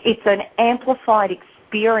 It's an amplified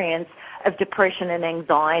experience of depression and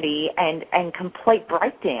anxiety and complete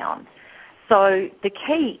breakdown. So the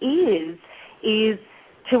key is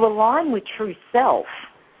to align with true self.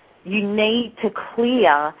 You need to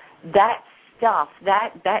clear that stuff,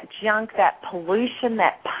 that junk, that pollution,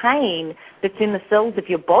 that pain that's in the cells of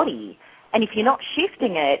your body. And if you're not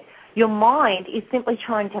shifting it, your mind is simply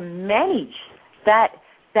trying to manage that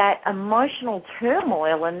emotional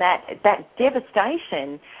turmoil and that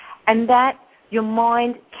devastation, and that your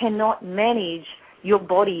mind cannot manage your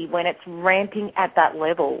body when it's ramping at that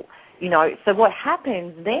level. So what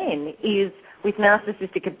happens then is, with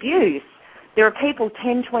narcissistic abuse, there are people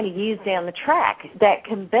 10, 20 years down the track that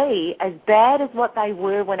can be as bad as what they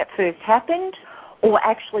were when it first happened, or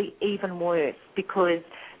actually even worse, because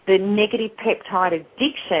the negative peptide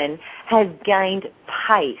addiction has gained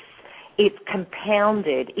pace. It's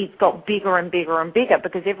compounded. It's got bigger and bigger and bigger,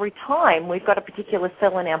 because every time we've got a particular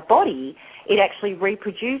cell in our body, it actually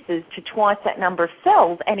reproduces to twice that number of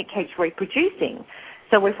cells, and it keeps reproducing.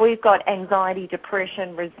 So if we've got anxiety,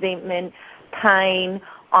 depression, resentment, pain,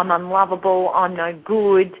 I'm unlovable, I'm no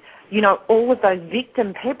good, all of those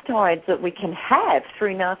victim peptides that we can have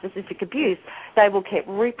through narcissistic abuse, they will keep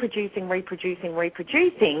reproducing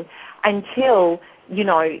until,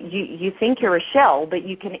 you think you're a shell, but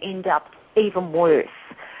you can end up even worse.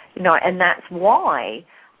 And that's why,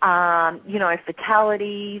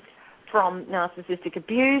 fatalities from narcissistic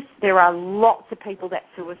abuse, there are lots of people that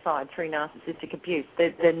suicide through narcissistic abuse.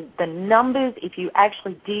 The numbers, if you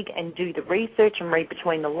actually dig and do the research and read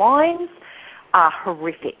between the lines, are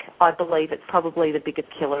horrific. I believe it's probably the biggest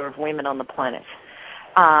killer of women on the planet.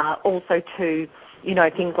 Also to,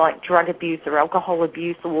 things like drug abuse or alcohol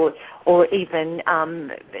abuse or even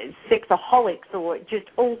sexaholics or just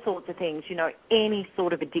all sorts of things, any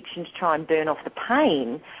sort of addiction to try and burn off the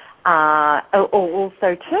pain. Or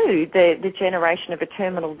also too, the generation of a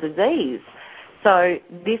terminal disease. So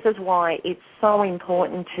this is why it's so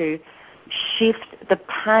important to shift the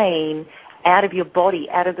pain out of your body,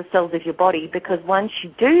 out of the cells of your body, because once you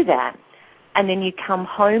do that, and then you come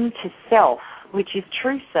home to self, which is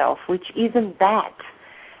true self, which isn't that,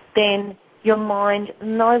 then your mind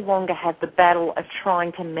no longer has the battle of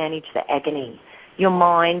trying to manage the agony. Your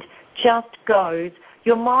mind just goes,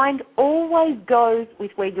 your mind always goes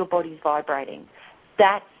with where your body's vibrating.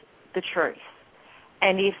 That's the truth.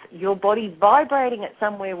 And if your body's vibrating at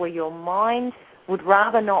somewhere where your mind would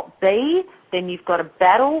rather not be, then you've got a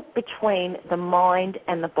battle between the mind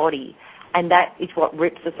and the body. And that is what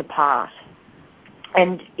rips us apart.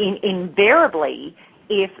 And invariably,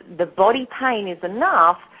 if the body pain is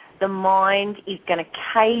enough, the mind is going to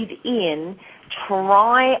cave in,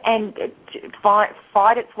 try and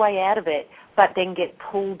fight its way out of it, but then get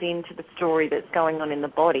pulled into the story that's going on in the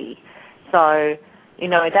body. So,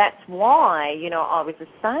 that's why, I was the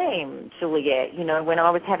same, Juliet. When I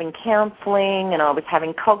was having counselling and I was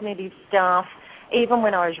having cognitive stuff, even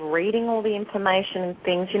when I was reading all the information and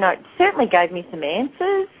things, it certainly gave me some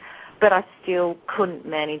answers, but I still couldn't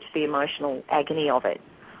manage the emotional agony of it.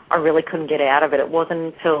 I really couldn't get out of it. It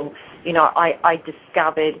wasn't until, I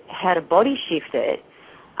discovered how to body shift it,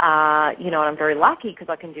 and I'm very lucky because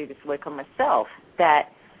I can do this work on myself, that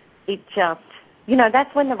it just,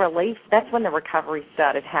 that's when the relief, that's when the recovery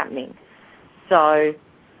started happening. So,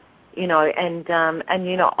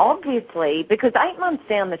 obviously, because 8 months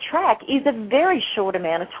down the track is a very short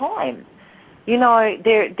amount of time.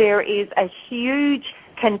 There is a huge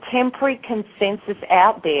contemporary consensus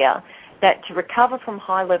out there that to recover from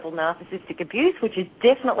high-level narcissistic abuse, which is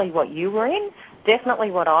definitely what you were in,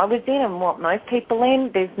 definitely what I was in and what most people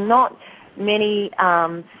in, there's not many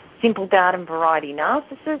simple garden variety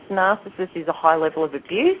narcissists. Narcissist is a high level of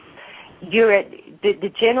abuse.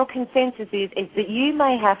 The general consensus is that you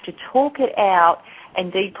may have to talk it out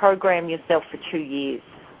and deprogram yourself for 2 years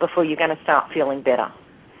before you're going to start feeling better.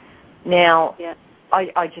 Now,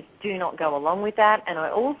 I just do not go along with that, and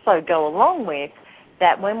I also go along with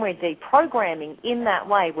that when we're deprogramming in that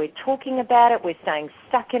way, we're talking about it, we're staying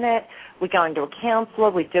stuck in it, we're going to a counsellor,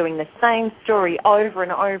 we're doing the same story over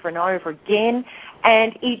and over and over again,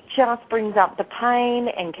 and it just brings up the pain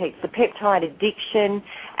and keeps the peptide addiction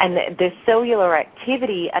and the cellular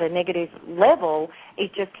activity at a negative level.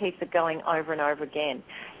 It just keeps it going over and over again.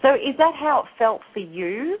 So is that how it felt for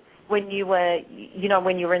you when you were,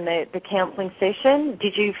 when you were in the counselling session?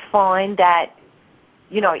 Did you find that,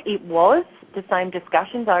 it was the same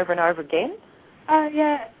discussions over and over again?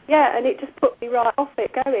 Yeah, and it just put me right off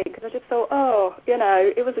it going, because I just thought,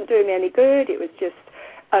 it wasn't doing me any good. It was just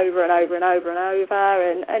over and over and over and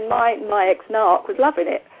over, and my ex-narc was loving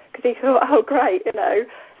it, because he thought, oh, great,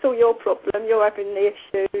 it's all your problem, you're having the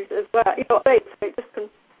issues as well, you know what I mean? So it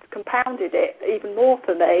just compounded it even more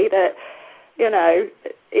for me that,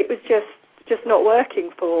 it was just not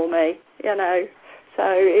working for me, so,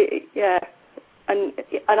 And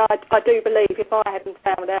I do believe if I hadn't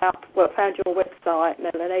found your website,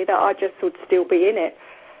 Melanie, that I just would still be in it.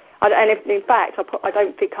 In fact, I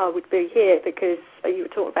don't think I would be here, because you were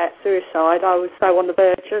talking about suicide. I was so on the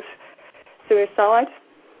verge of suicide,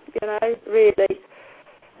 really.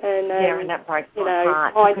 And that breaks my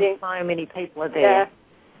heart, because so many people are there.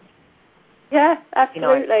 Yeah,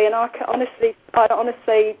 absolutely. And I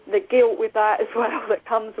honestly, the guilt with that as well that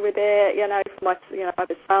comes with it, for my, I have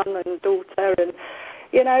a son and daughter, and,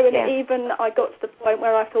 and even I got to the point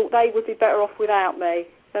where I thought they would be better off without me,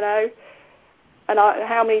 And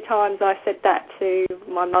how many times I said that to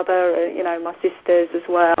my mother, my sisters as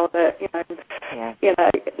well, that,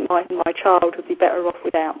 my child would be better off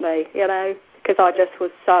without me, because I just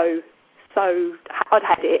was so, I'd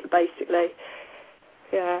had it, basically.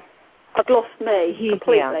 Yeah. I'd lost me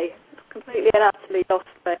completely. Completely and utterly lost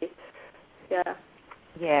me.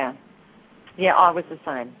 Yeah. Yeah, I was the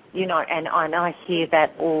same. And I hear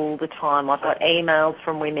that all the time. I've got emails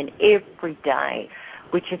from women every day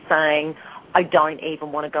which are saying, I don't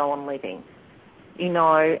even want to go on living. And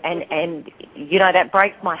that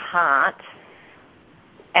breaks my heart.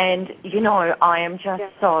 And, I am just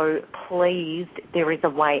so pleased there is a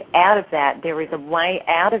way out of that. There is a way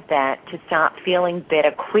out of that to start feeling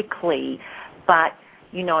better quickly. But,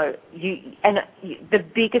 the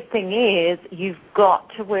biggest thing is you've got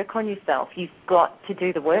to work on yourself. You've got to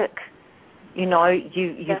do the work.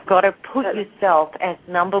 You've got to put yourself as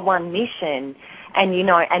number one mission. And,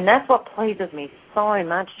 and that's what pleases me so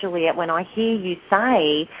much, Juliet, when I hear you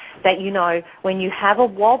say that, when you have a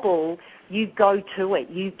wobble, you go to it,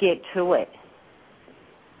 you get to it.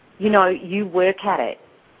 You work at it.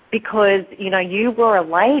 Because, you were a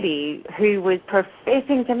lady who was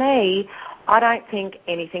professing to me, I don't think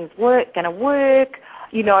anything's going to work.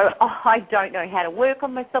 I don't know how to work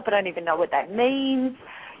on myself. I don't even know what that means.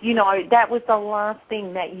 That was the last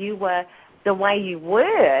thing that you were the way you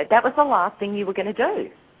were, that was the last thing you were going to do.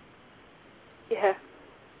 Yeah.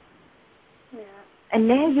 And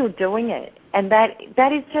now you're doing it. And that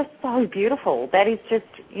is just so beautiful. That is just,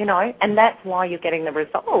 and that's why you're getting the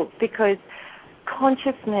results, because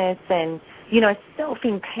consciousness and,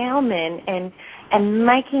 self-empowerment and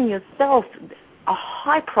making yourself a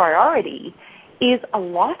high priority is a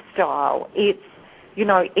lifestyle. It's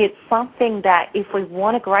something that if we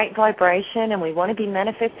want a great vibration and we want to be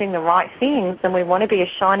manifesting the right things and we want to be a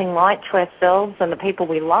shining light to ourselves and the people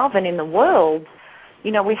we love and in the world,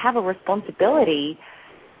 we have a responsibility.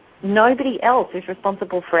 Nobody else is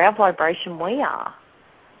responsible for our vibration. We are.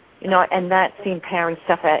 And that's the empowering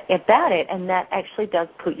stuff about it, and that actually does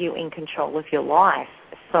put you in control of your life.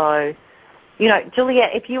 So,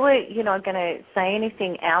 Juliet, if you were, going to say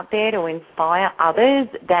anything out there to inspire others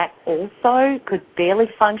that also could barely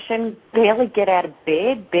function, barely get out of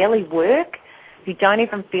bed, barely work, who don't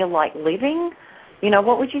even feel like living,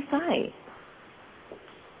 what would you say?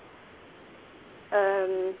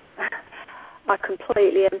 I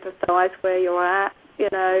completely empathise where you're at.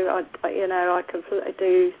 I completely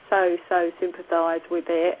do so sympathise with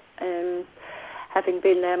it, having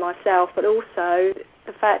been there myself. But also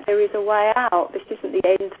the fact there is a way out. This isn't the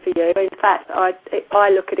end for you. In fact, I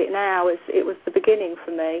look at it now as it was the beginning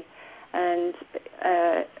for me. And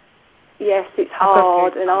yes, it's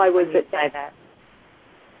hard. And I was at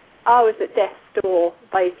death's door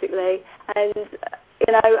basically, and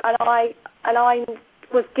I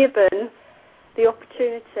was given the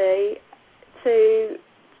opportunity to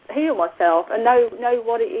heal myself and know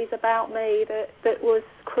what it is about me that was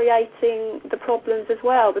creating the problems as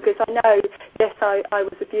well. Because I know, yes, I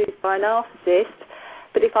was abused by a narcissist,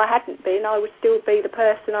 but if I hadn't been, I would still be the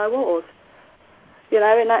person I was.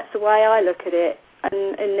 And that's the way I look at it.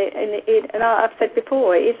 And I've said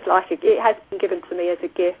before, it has been given to me as a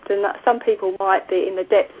gift. And that some people might be in the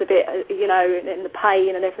depths of it, in the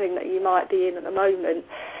pain and everything that you might be in at the moment,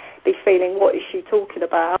 be feeling, what is she talking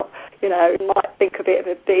about? Might think of it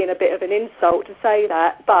as being a bit of an insult to say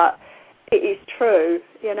that, but it is true.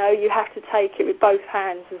 You have to take it with both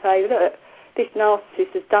hands and say, look, this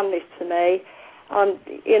narcissist has done this to me,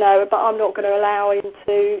 but I'm not going to allow him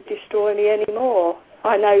to destroy me anymore.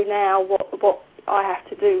 I know now what I have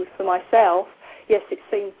to do for myself. Yes, it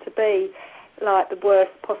seems to be like the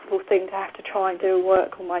worst possible thing to have to try and do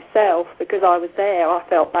work on myself, because I was there. I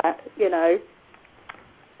felt that,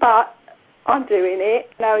 But I'm doing it,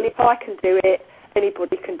 and if I can do it,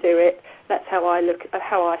 anybody can do it. That's how I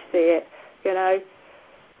see it,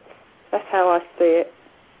 That's how I see it.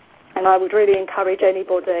 And I would really encourage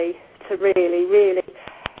anybody to really, really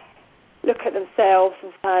look at themselves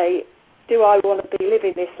and say, do I want to be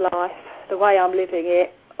living this life the way I'm living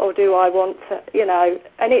it, or do I want to,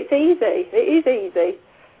 and it's easy. It is easy.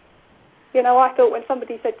 I thought when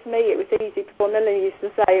somebody said to me it was easy before, Melanie used to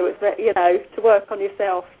say it was, to work on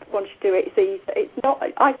yourself, once you do it, it's easy. It's not.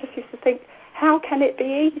 I just used to think, how can it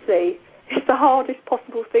be easy? It's the hardest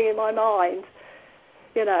possible thing in my mind,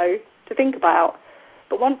 to think about.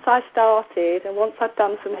 But once I started and once I'd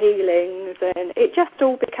done some healings, and it just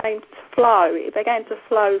all began to flow. It began to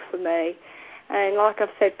flow for me. And like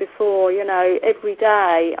I've said before, every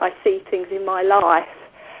day I see things in my life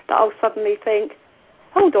that I'll suddenly think,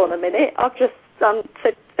 hold on a minute, I've just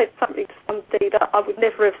said something to somebody that I would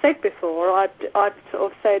never have said before. I'd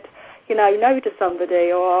sort of said, no to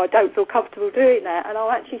somebody, or I don't feel comfortable doing that. And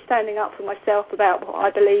I'm actually standing up for myself about what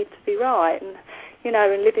I believe to be right, and,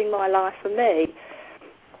 and living my life for me,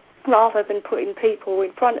 rather than putting people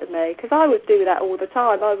in front of me. Because I would do that all the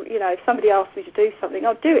time. If somebody asked me to do something,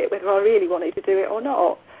 I'd do it whether I really wanted to do it or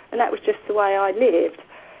not. And that was just the way I lived.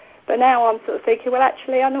 But now I'm sort of thinking, well,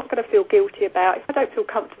 actually, I'm not going to feel guilty about it. If I don't feel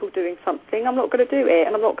comfortable doing something, I'm not going to do it,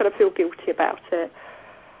 and I'm not going to feel guilty about it.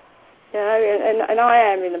 And I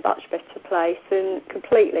am in a much better place, and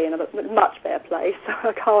completely in a much better place.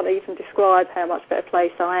 I can't even describe how much better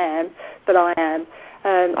place I am, but I am.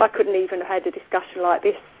 I couldn't even have had a discussion like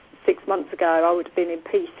this 6 months ago. I would have been in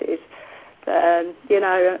pieces. But,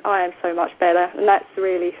 I am so much better, and that's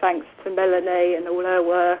really thanks to Melanie and all her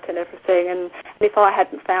work and everything. And if I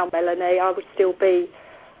hadn't found Melanie, I would still be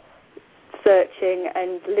searching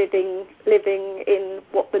and living in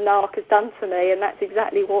what the narc has done for me, and that's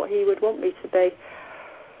exactly what he would want me to be.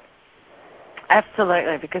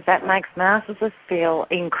 Absolutely, because that makes narcissists feel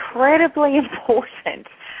incredibly important.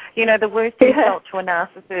 The worst insult to a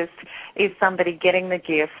narcissist is somebody getting the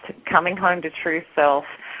gift, coming home to true self,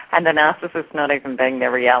 and the narcissist not even being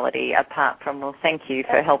their reality, apart from, well, thank you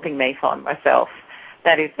for helping me find myself.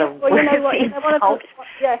 That is the worst insult.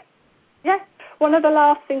 One of the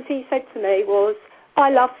last things he said to me was, I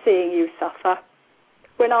love seeing you suffer.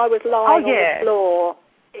 When I was lying on the floor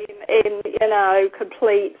in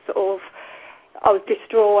complete sort of, I was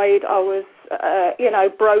destroyed, I was,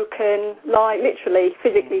 broken, literally,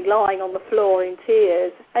 physically lying on the floor in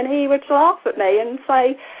tears. And he would laugh at me and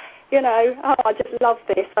say, oh, I just love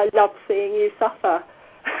this. I love seeing you suffer.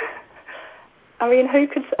 I mean, who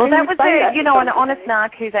could say that? Well, that was an honest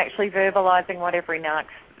narc who's actually verbalising what every narc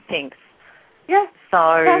thinks. Yeah.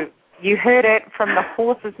 So you heard it from the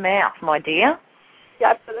horse's mouth, my dear.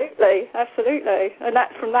 Yeah, absolutely. And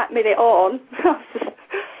that's from that minute on.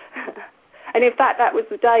 And in fact, that was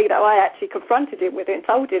the day that I actually confronted him with it and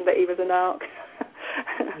told him that he was a narc.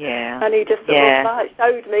 Yeah. And he just sort of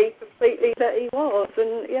showed me completely that he was.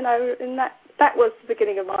 And, and that was the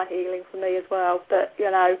beginning of my healing for me as well. That,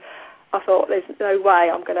 I thought there's no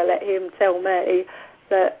way I'm going to let him tell me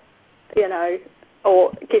that,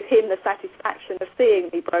 or give him the satisfaction of seeing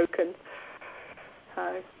me broken.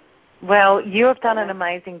 So. Well, you have done an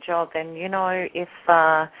amazing job. And, if...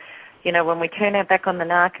 when we turn our back on the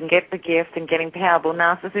narc and get the gift and get empowered,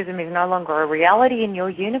 narcissism is no longer a reality in your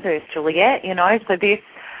universe, Juliet, so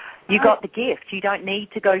you got the gift. You don't need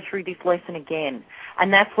to go through this lesson again.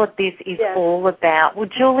 And that's what this is all about. Well,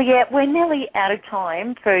 Juliet, we're nearly out of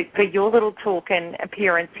time for your little talk and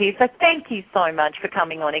appearance here, so thank you so much for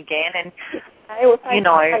coming on again. And,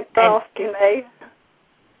 thanks for asking me.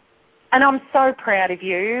 And I'm so proud of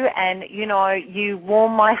you, and, you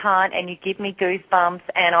warm my heart and you give me goosebumps,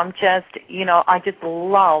 and I'm just, I just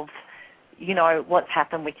love, what's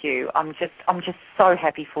happened with you. I'm just so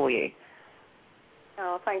happy for you.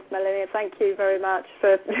 Oh, thanks, Melanie. Thank you very much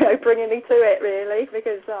for, bringing me to it, really,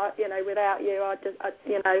 because, without you,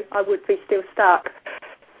 I would be still stuck.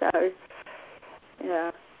 So,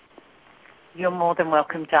 yeah. You're more than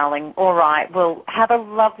welcome, darling. All right. Well, have a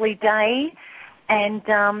lovely day. And,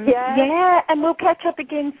 and we'll catch up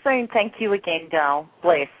again soon. Thank you again, Dal.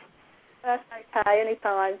 Bless. That's okay.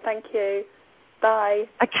 Anytime. Thank you. Bye.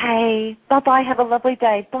 Okay. Bye-bye. Have a lovely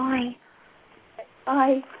day. Bye.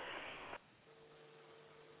 Bye.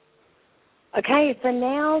 Okay, so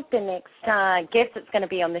now the next guest that's going to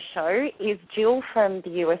be on the show is Jill from the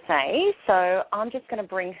USA. So I'm just going to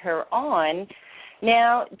bring her on.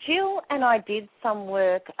 Now, Jill and I did some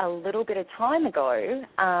work a little bit of time ago.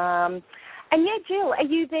 And Jill, are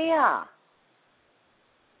you there?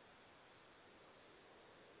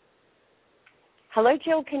 Hello,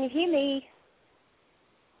 Jill, can you hear me?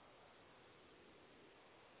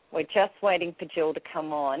 We're just waiting for Jill to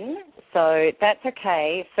come on, so that's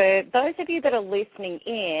okay. For those of you that are listening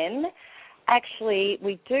in, actually,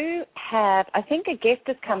 we do have, I think a guest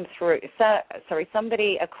has come through.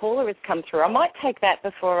 A caller has come through. I might take that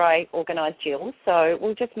before I organise Jill, so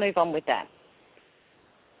we'll just move on with that.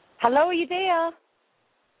 Hello, are you there?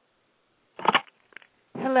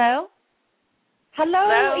 Hello? Hello,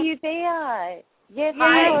 are you there? Yes,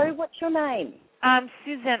 hello. What's your name?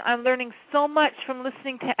 Susan. I'm learning so much from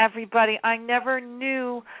listening to everybody. I never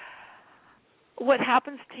knew what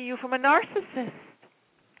happens to you from a narcissist.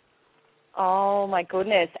 Oh, my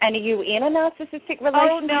goodness. And are you in a narcissistic relationship?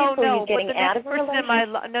 Oh, no. Or are you getting out of a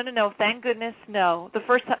relationship? No, thank goodness, no.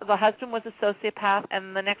 The husband was a sociopath,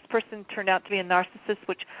 and the next person turned out to be a narcissist,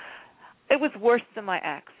 which it was worse than my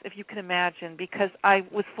ex, if you can imagine, because I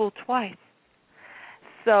was fooled twice.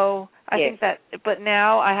 So I think that, but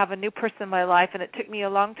now I have a new person in my life, and it took me a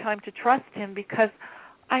long time to trust him because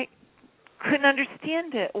I couldn't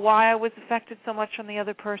understand it, why I was affected so much from the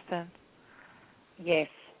other person. Yes.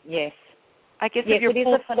 I guess if you're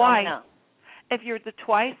fooled twice, if you're the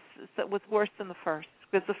twice, it was worse than the first,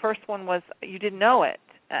 because the first one was you didn't know it.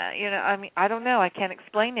 I don't know. I can't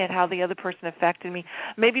explain it, how the other person affected me.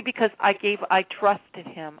 Maybe because I trusted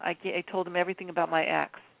him. I told him everything about my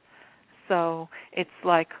ex. So it's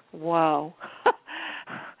like, whoa.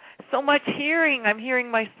 So much hearing. I'm hearing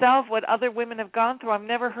myself, what other women have gone through. I've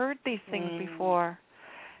never heard these things before.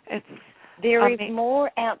 There is more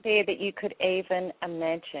out there that you could even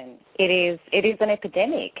imagine. It is an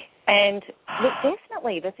epidemic. And look,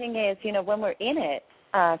 definitely, the thing is, when we're in it,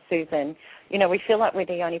 Susan, we feel like we're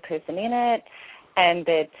the only person in it, and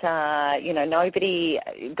that, nobody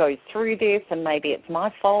goes through this, and maybe it's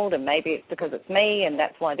my fault, and maybe it's because it's me, and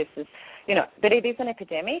that's why this is, but it is an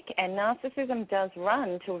epidemic, and narcissism does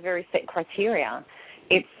run to a very set criteria.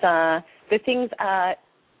 It's, the things are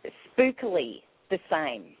spookily the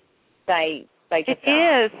same. They just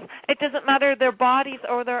are. It is. It doesn't matter their bodies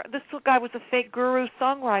or this guy was a fake guru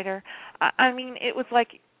songwriter. I mean, it was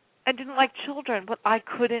like, I didn't like children, but I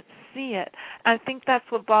couldn't see it. I think that's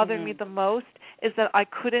what bothered me the most, is that I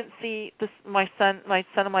couldn't see this. My son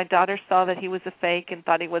and my daughter saw that he was a fake and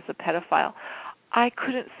thought he was a pedophile. I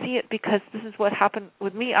couldn't see it because this is what happened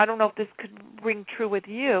with me. I don't know if this could ring true with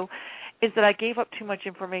you, is that I gave up too much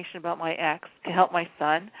information about my ex to help my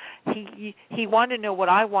son. He wanted to know what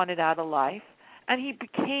I wanted out of life, and he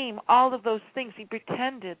became all of those things. He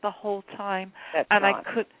pretended the whole time. That's and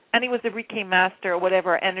right. And he was a Reiki master or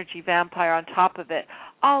whatever, energy vampire on top of it.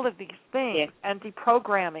 All of these things and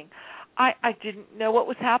deprogramming. I didn't know what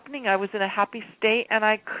was happening. I was in a happy state, and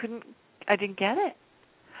I didn't get it.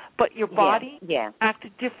 But your body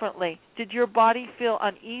acted differently. Did your body feel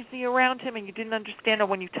uneasy around him and you didn't understand, or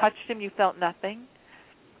when you touched him you felt nothing?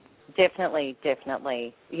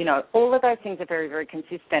 Definitely. You know, all of those things are very, very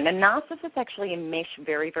consistent. And narcissists actually enmesh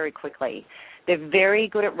very, very quickly. They're very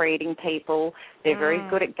good at reading people. They're very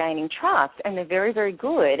good at gaining trust. And they're very, very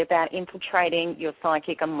good about infiltrating your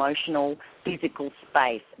psychic, emotional, physical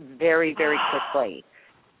space very, very quickly.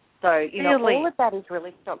 So, you know, all of that is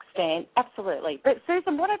really stock stand. Absolutely. But,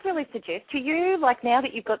 Susan, what I'd really suggest to you, like now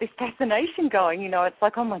that you've got this fascination going, you know, it's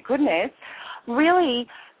like, oh, my goodness, really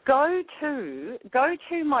go to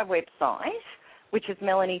my website, which is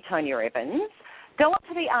Melanie Tonya Evans. Go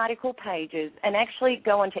onto the article pages and actually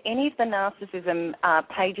go onto any of the narcissism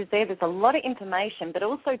pages there. There's a lot of information, but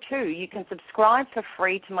also, too, you can subscribe for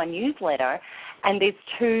free to my newsletter, and there's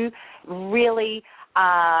 2 really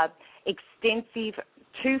extensive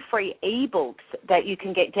 2 free ebooks that you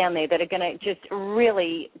can get down there that are going to just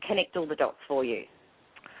really connect all the dots for you.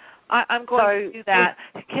 I'm going to do that.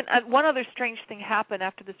 One other strange thing happened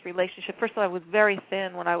after this relationship. First of all, I was very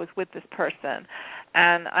thin when I was with this person,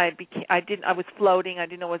 and I was floating. I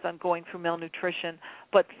didn't know I was going through malnutrition.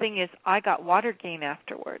 But the thing is, I got water gain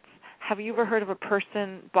afterwards. Have you ever heard of a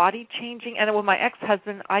person body changing? And with my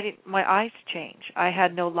ex-husband, my eyes changed. I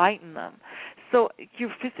had no light in them. So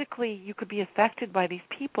you could be affected by these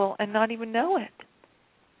people and not even know it.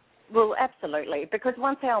 Well, absolutely, because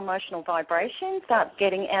once our emotional vibration starts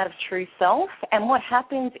getting out of true self, and what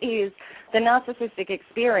happens is the narcissistic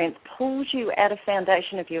experience pulls you out of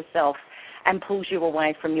foundation of yourself and pulls you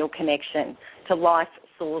away from your connection to life,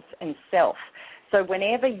 source, and self. So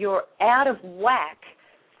whenever you're out of whack,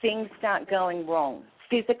 things start going wrong,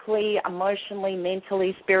 physically, emotionally,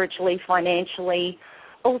 mentally, spiritually, financially.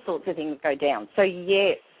 All sorts of things go down. So,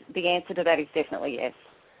 yes, the answer to that is definitely yes.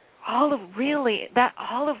 All of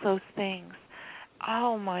those things.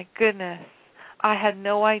 Oh, my goodness. I had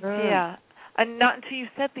no idea. And not until you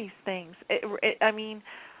said these things.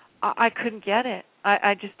 I couldn't get it.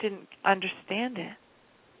 I just didn't understand it.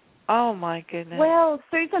 Oh, my goodness. Well,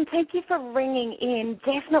 Susan, thank you for ringing in.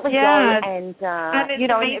 Definitely go. And it's you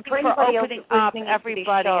know, amazing for for opening up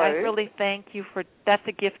everybody. I really thank you for, that's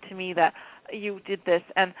a gift to me that you did this.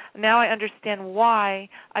 And now I understand why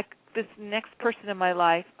this next person in my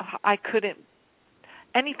life, I couldn't,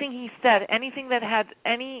 anything he said, anything that had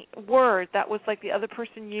any word that was like the other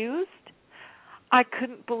person used, I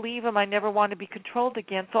couldn't believe him. I never wanted to be controlled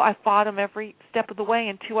again. So I fought him every step of the way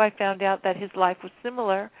until I found out that his life was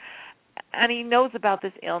similar. And he knows about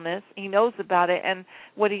this illness. He knows about it. And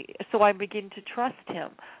so I begin to trust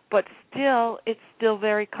him. But still, it's still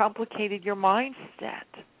very complicated, your mindset.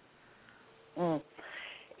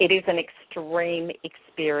 It is an extreme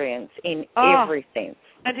experience in every sense.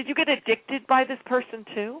 And did you get addicted by this person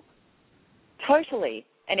too? Totally.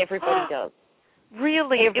 And everybody does.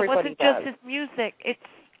 Really? Everybody it wasn't does. just his music. It's,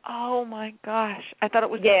 oh, my gosh. I thought it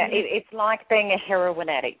was... Yeah, it's like being a heroin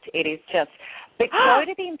addict. It is just... But go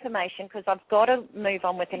to the information, because I've got to move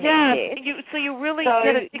on with the next step. So you really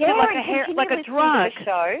get addicted like a drug.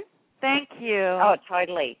 Show. Thank you. Oh,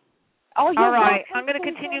 totally. Oh, you're all right. welcome. I'm going to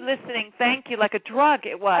continue listening. Thank you. Like a drug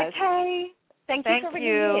it was. Okay. Thank you for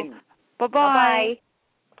ringing in. Bye-bye. Bye-bye.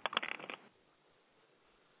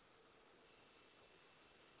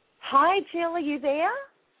 Hi, Jill. Are you there?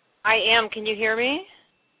 I am. Can you hear me?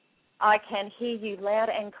 I can hear you loud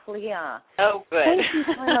and clear. Oh, good. Thank you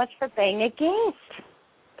so much for being a guest.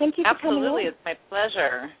 Thank you for coming on. Absolutely. It's my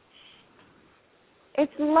pleasure.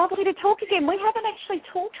 It's lovely to talk again. We haven't actually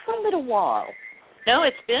talked for a little while. No,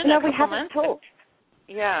 it's been a couple months. Talked.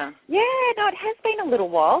 Yeah. Yeah, no, it has been a little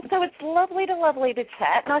while, so it's lovely to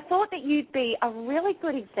chat. And I thought that you'd be a really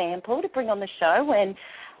good example to bring on the show. And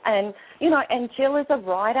you know, and Jill is a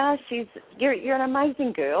writer. You're an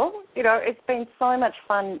amazing girl. You know, it's been so much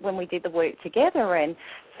fun when we did the work together and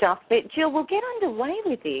stuff. But Jill, we'll get underway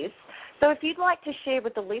with this. So if you'd like to share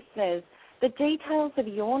with the listeners the details of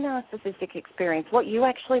your narcissistic experience, what you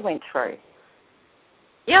actually went through.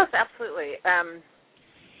 Yes, absolutely.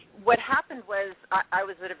 What happened was I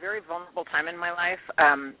was at a very vulnerable time in my life.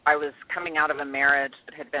 I was coming out of a marriage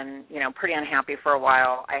that had been, pretty unhappy for a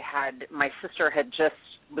while. My sister had just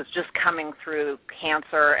was just coming through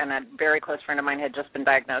cancer, and a very close friend of mine had just been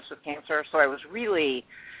diagnosed with cancer, so I was really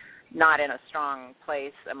not in a strong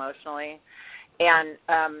place emotionally. And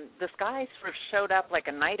this guy sort of showed up like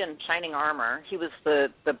a knight in shining armor. He was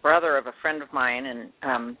the brother of a friend of mine,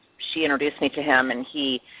 and she introduced me to him, and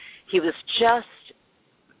he was just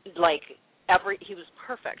like he was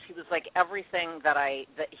perfect. He was like everything that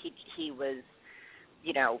he was,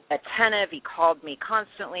 you know, attentive. He called me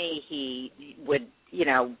constantly. He would, you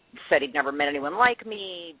know, said he'd never met anyone like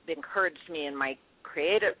me, encouraged me in my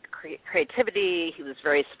creativity. He was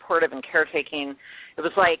very supportive and caretaking. It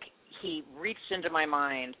was like he reached into my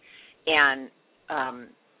mind and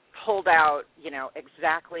pulled out, you know,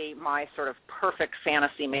 exactly my sort of perfect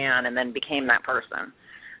fantasy man, and then became that person.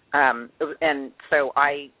 And so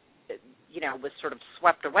I, you know, was sort of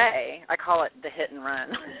swept away. I call it the hit and run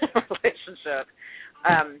relationship.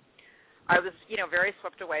 I was, you know, very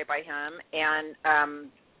swept away by him, and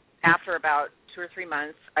after about 2 or 3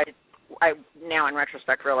 months, I now in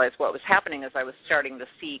retrospect realize what was happening is I was starting to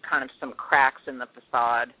see kind of some cracks in the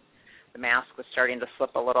facade. The mask was starting to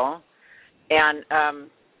slip a little, and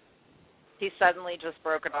he suddenly just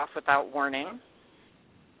broke it off without warning.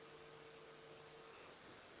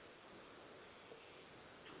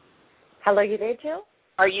 Hello, you there, Jill?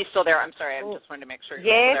 Are you still there? I'm sorry, I just wanted to make sure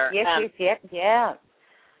you're still there. Yes.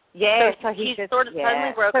 Yeah, so he sort of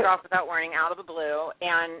suddenly broke it off without warning, out of the blue,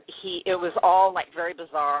 and it was all like very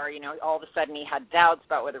bizarre. You know, all of a sudden he had doubts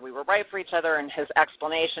about whether we were right for each other, and his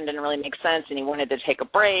explanation didn't really make sense, and he wanted to take a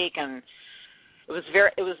break, and it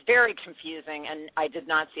was very confusing, and I did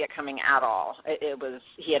not see it coming at all.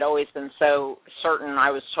 He had always been so certain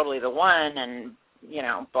I was totally the one, and you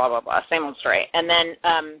know, blah blah blah, same old story. And then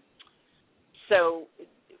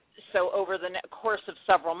So over the course of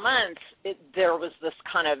several months, there was this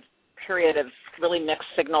kind of period of really mixed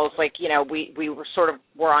signals. Like, you know, we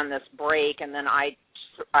were on this break, and then I,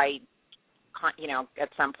 you know, at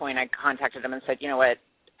some point I contacted him and said, you know what,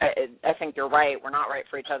 I think you're right. We're not right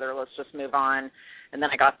for each other. Let's just move on. And then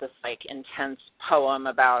I got this like intense poem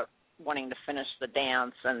about wanting to finish the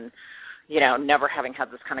dance and, you know, never having had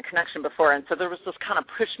this kind of connection before. And so there was this kind of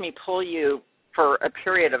push me, pull you for a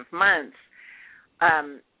period of months.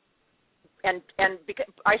 And because,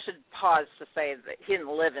 I should pause to say that he didn't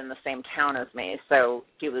live in the same town as me, so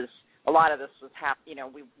a lot of this was you know,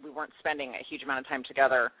 we weren't spending a huge amount of time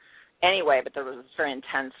together anyway, but there was this very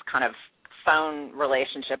intense kind of phone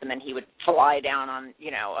relationship, and then he would fly down on, you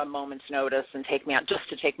know, a moment's notice and take me out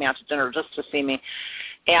to dinner, just to see me.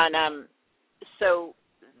 And so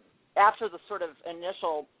after the sort of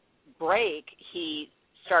initial break, he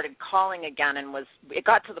started calling again, and it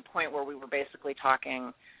got to the point where we were basically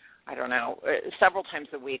talking, I don't know, several times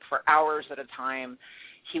a week for hours at a time.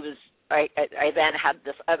 I then had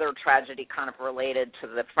this other tragedy kind of related to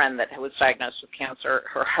the friend that was diagnosed with cancer.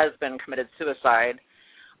 Her husband committed suicide,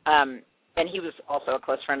 and he was also a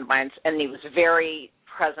close friend of mine, and he was very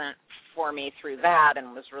present for me through that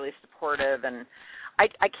and was really supportive. And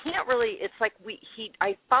I can't really, it's like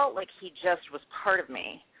I felt like he just was part of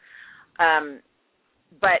me.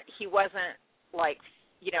 But he wasn't like,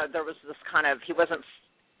 you know, there was this kind of, he was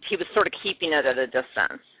sort of keeping it at a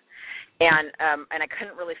distance. And I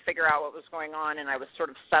couldn't really figure out what was going on, and I was sort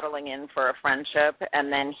of settling in for a friendship.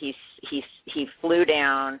 And then he flew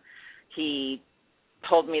down. He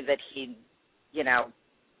told me that his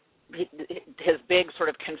big sort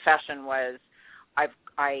of confession was,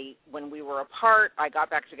 when we were apart, I got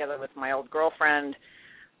back together with my old girlfriend.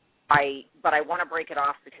 But I want to break it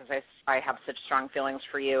off because I have such strong feelings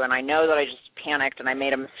for you, and I know that I just panicked and I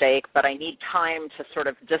made a mistake, but I need time to sort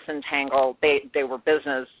of disentangle. They were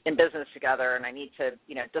in business together, and I need to,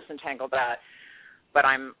 you know, disentangle that. But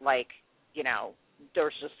I'm like, you know,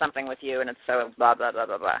 there's just something with you, and it's so blah, blah, blah,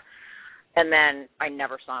 blah, blah. And then I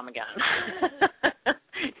never saw him again.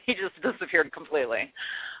 He just disappeared completely.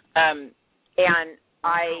 And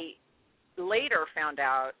I later found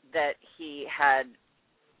out that he had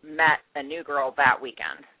met a new girl that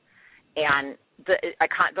weekend, and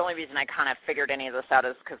the only reason I kind of figured any of this out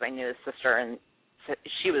is because I knew his sister, and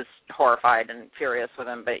she was horrified and furious with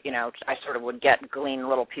him, but, you know, I sort of would glean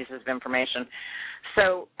little pieces of information.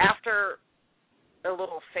 So after a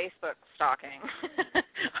little Facebook stalking,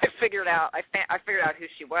 I figured out who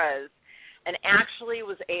she was, and I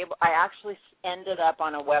actually ended up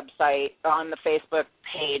on a website on the Facebook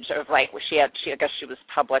page of, like, I guess she was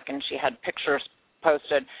public, and she had pictures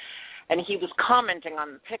posted, and he was commenting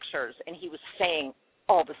on the pictures, and he was saying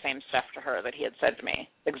all the same stuff to her that he had said to me,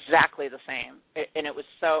 exactly the same. And it was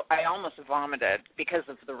so, I almost vomited because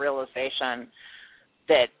of the realization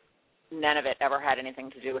that none of it ever had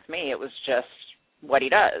anything to do with me. It was just what he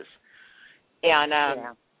does.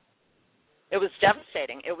 And it was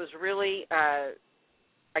devastating. It was really,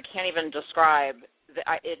 I can't even describe.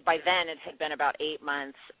 By then, it had been about 8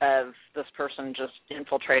 months of this person just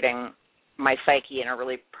infiltrating my psyche in a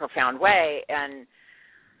really profound way. And,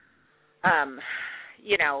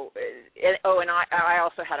 you know, and I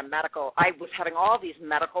also had I was having all these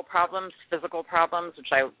medical problems, physical problems, which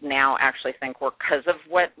I now actually think were because of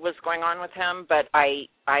what was going on with him. But I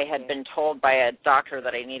had been told by a doctor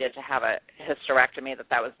that I needed to have a hysterectomy,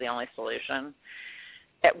 that was the only solution.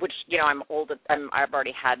 Which, you know, I'm old. I've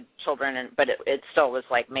already had children, but it still was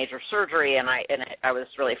like major surgery, and I was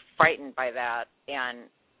really frightened by that. And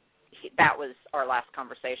that was our last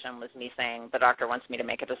conversation, was me saying the doctor wants me to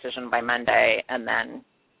make a decision by Monday, and then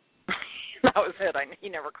that was it. He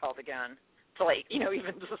never called again to, like, you know,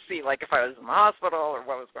 even to see like if I was in the hospital or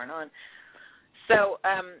what was going on. So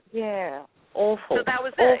awful. So that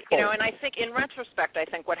was it, you know. And I think in retrospect, I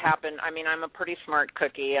think what happened. I mean, I'm a pretty smart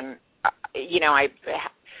cookie, and you know, I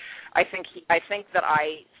think that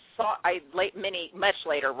much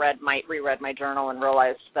later reread my journal and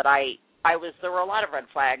realized that there were a lot of red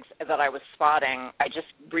flags that I was spotting. I just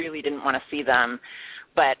really didn't want to see them,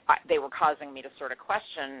 but they were causing me to sort of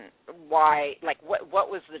question why, like, what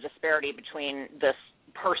was the disparity between this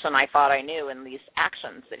person I thought I knew and these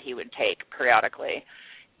actions that he would take periodically.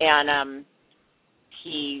 And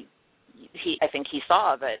I think he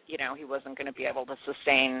saw that, you know, he wasn't going to be able to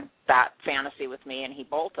sustain that fantasy with me, and he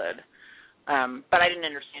bolted. But I didn't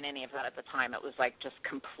understand any of that at the time. It was like just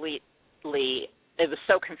it was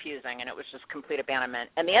so confusing, and it was just complete abandonment.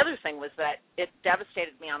 And the other thing was that it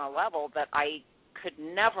devastated me on a level that I could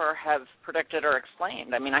never have predicted or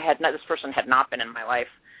explained. I mean, this person had not been in my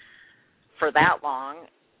life for that long,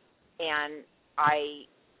 and I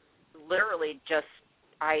literally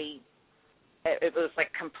it was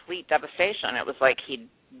like complete devastation. It was like he'd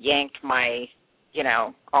yanked my, you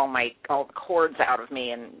know, all the cords out of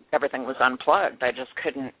me, and everything was unplugged. I just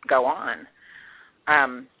couldn't go on.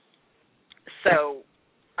 So,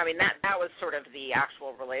 I mean, that was sort of the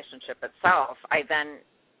actual relationship itself. I then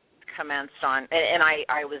commenced on, and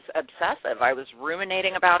I was obsessive. I was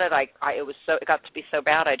ruminating about it. It got to be so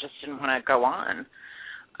bad, I just didn't want to go on.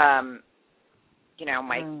 You know,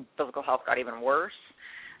 my physical health got even worse.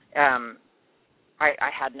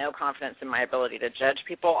 I had no confidence in my ability to judge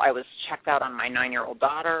people. I was checked out on my 9-year-old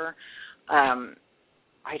daughter. I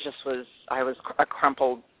was a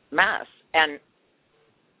crumpled mess. And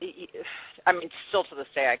I mean, still to this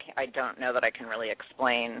day, I don't know that I can really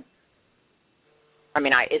explain. I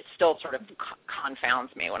mean, it still sort of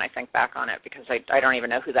confounds me when I think back on it, because I don't even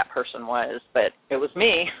know who that person was, but it was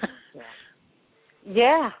me.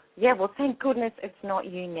 Yeah. Well, thank goodness it's not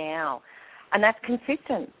you now. And that's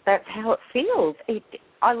consistent. That's how it feels.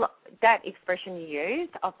 That expression you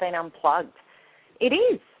used, I've been unplugged. It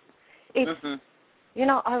is. It's, you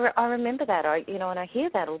know, I remember that, and I hear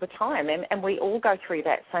that all the time. And we all go through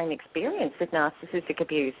that same experience with narcissistic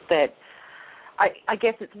abuse, that I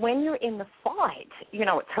guess it's when you're in the fight, you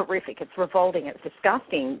know, it's horrific, it's revolting, it's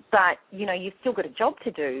disgusting, but, you know, you've still got a job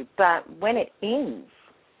to do. But when it ends,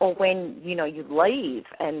 or when, you know, you leave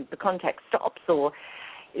and the contact stops, or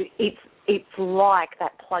it's like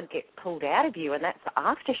that plug gets pulled out of you, and that's the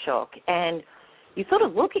aftershock. And you sort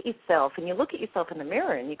of look at yourself, and you look at yourself in the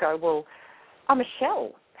mirror, and you go, well, I'm a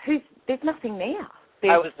shell. There's nothing there.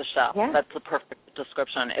 I was the shell. Yeah. That's the perfect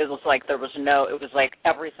description. It was like it was like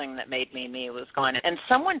everything that made me was gone. And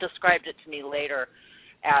someone described it to me later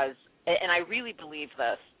as, and I really believe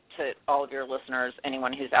this to all of your listeners,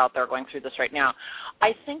 anyone who's out there going through this right now,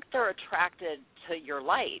 I think they're attracted to your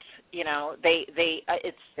light. You know,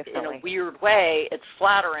 it's Definitely. In a weird way, it's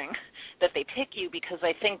flattering that they pick you, because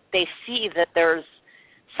I think they see that there's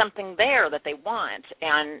something there that they want,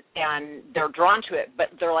 and they're drawn to it, but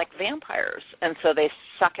they're like vampires, and so they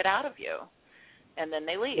suck it out of you, and then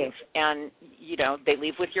they leave. Yes. And, you know, they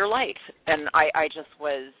leave with your light. And I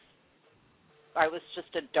was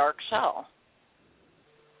just a dark shell.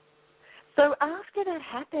 So after that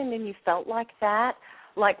happened and you felt like that,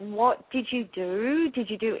 like, what did you do? Did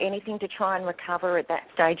you do anything to try and recover at that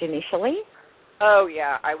stage initially? Oh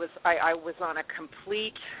yeah, I was on a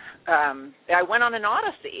complete. I went on an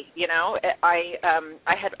odyssey. You know, I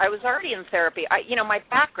was already in therapy. My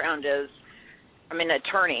background is, I'm an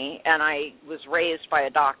attorney, and I was raised by a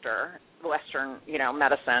doctor, Western,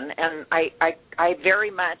 medicine, and I very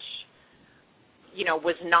much,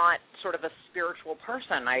 was not sort of a spiritual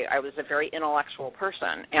person. I was a very intellectual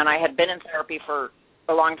person, and I had been in therapy for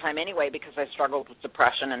a long time anyway because I struggled with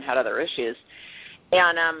depression and had other issues.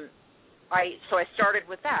 And I started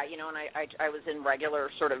with that, and I was in regular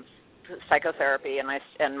sort of psychotherapy,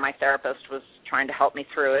 and my therapist was trying to help me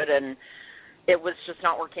through it, and it was just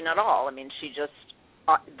not working at all. I mean, she just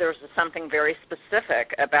there's something very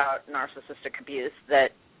specific about narcissistic abuse that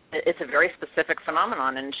it's a very specific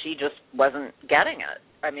phenomenon, and she just wasn't getting it.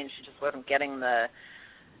 I mean, she just wasn't getting the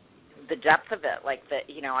depth of it. Like that,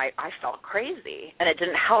 you know, I felt crazy, and it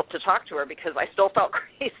didn't help to talk to her because I still felt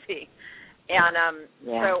crazy. And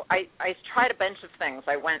so I tried a bunch of things.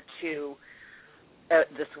 I went to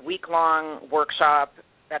this week-long workshop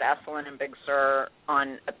at Esalen and Big Sur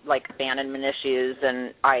on like abandonment issues,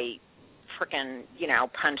 and I freaking, you know,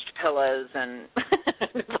 punched pillows and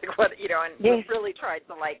like what, you know, and really tried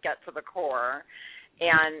to like get to the core.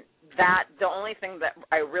 And that the only thing that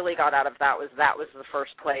I really got out of that was the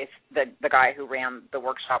first place that the guy who ran the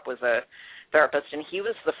workshop was a therapist, and he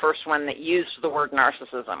was the first one that used the word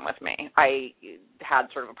narcissism with me. I had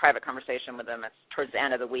sort of a private conversation with him. Towards the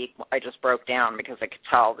end of the week, I just broke down because I could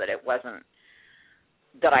tell that it wasn't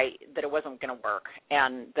going to work,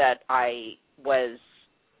 and that I was,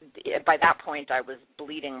 by that point, I was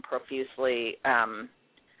bleeding profusely.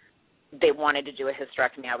 They wanted to do a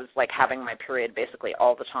hysterectomy. I was like having my period basically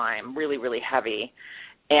all the time, really, really heavy,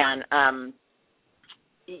 and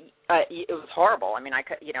it was horrible. I mean, I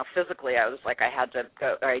could, you know, physically, I was like, I had to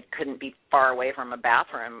go. I couldn't be far away from a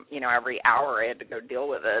bathroom. You know, every hour I had to go deal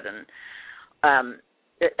with it, and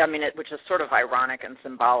which is sort of ironic and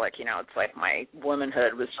symbolic. You know, it's like my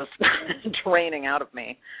womanhood was just draining out of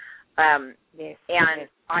me.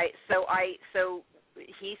 So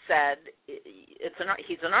he said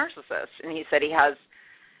he's a narcissist, and he said he has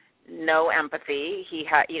no empathy.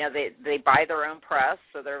 They buy their own press,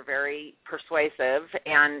 so they're very persuasive.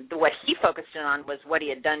 And what he focused in on was what he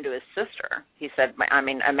had done to his sister. He said, I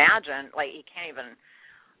mean, imagine, like, he can't even,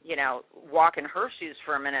 you know, walk in her shoes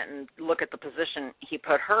for a minute and look at the position he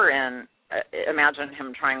put her in. Imagine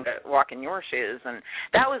him trying to walk in your shoes. And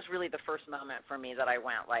that was really the first moment for me that I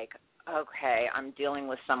went like, okay, I'm dealing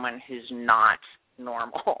with someone who's not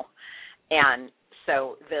normal. And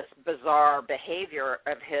so this bizarre behavior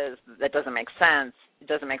of his that doesn't make sense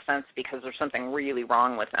because there's something really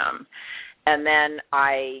wrong with him. And then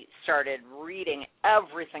I started reading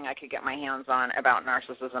everything I could get my hands on about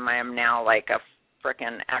narcissism. I am now like a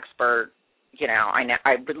frickin' expert. You know,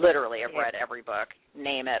 I literally have read every book.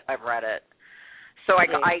 Name it, I've read it. So I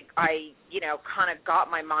you know, kind of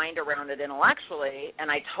got my mind around it intellectually,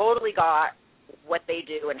 and I totally got what they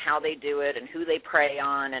do and how they do it and who they prey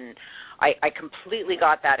on, and I completely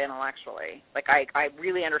got that intellectually. Like I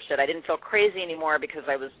really understood. I didn't feel crazy anymore because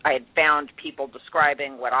I had found people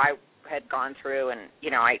describing what I had gone through, and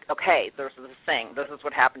you know, there's this thing. This is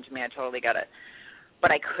what happened to me. I totally get it.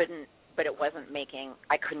 But I couldn't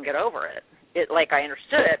get over it. Like I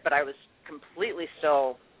understood it, but I was completely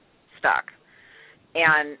still stuck.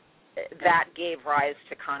 And that gave rise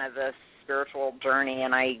to kind of this spiritual journey,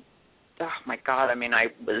 and oh my God, I mean, I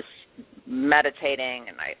was meditating,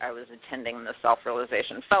 and I was attending the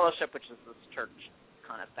Self-Realization Fellowship, which is this church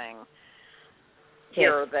kind of thing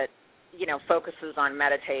here that, you know, focuses on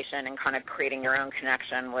meditation and kind of creating your own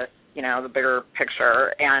connection with, you know, the bigger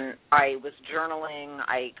picture. And I was journaling.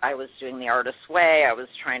 I was doing the artist's way. I was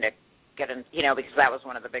trying to get in, you know, because that was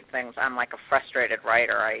one of the big things. I'm like a frustrated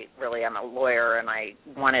writer. I really am a lawyer, and I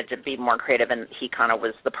wanted to be more creative, and he kind of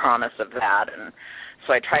was the promise of that. And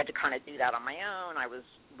so I tried to kind of do that on my own. I was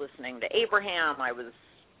listening to Abraham. I was,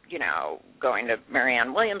 you know, going to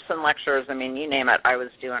Marianne Williamson lectures. I mean, you name it, I was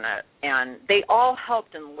doing it. And they all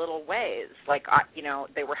helped in little ways. Like, you know,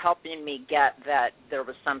 they were helping me get that there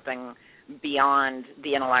was something beyond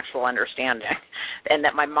the intellectual understanding and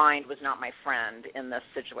that my mind was not my friend in this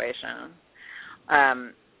situation.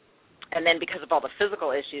 And then because of all the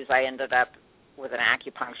physical issues, I ended up with an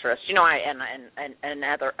acupuncturist, you know, and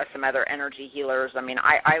some other energy healers. I mean,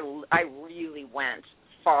 I really went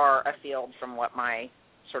far afield from what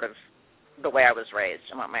the way I was raised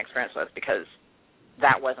and what my experience was, because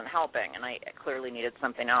that wasn't helping, and I clearly needed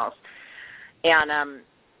something else. And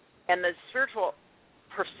the spiritual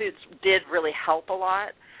pursuits did really help a lot,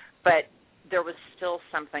 but there was still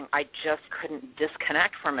something I just couldn't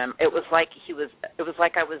disconnect from him. It was like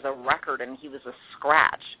I was a record and he was a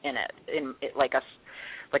scratch in it, like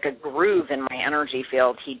a groove in my energy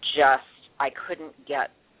field. I couldn't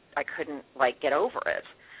get over it.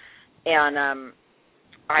 And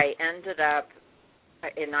I ended up,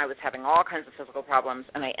 and I was having all kinds of physical problems,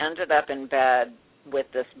 and I ended up in bed with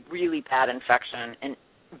this really bad infection and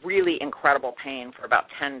really incredible pain for about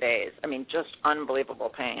 10 days. I mean, just unbelievable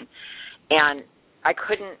pain. And I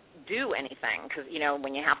couldn't do anything because, you know,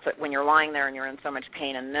 when you're lying there and you're in so much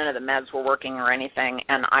pain and none of the meds were working or anything,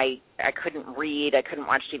 and I couldn't read, I couldn't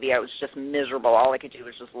watch TV, I was just miserable. All I could do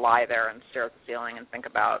was just lie there and stare at the ceiling and think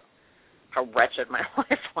about how wretched my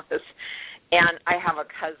life was. And I have a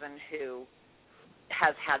cousin who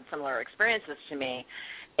has had similar experiences to me,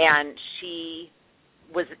 and she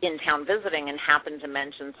was in town visiting and happened to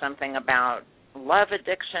mention something about love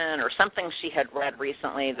addiction or something she had read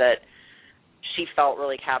recently that she felt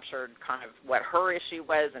really captured kind of what her issue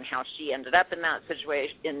was and how she ended up in that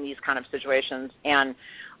situation, in these kind of situations. And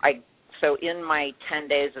so in my 10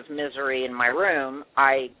 days of misery in my room,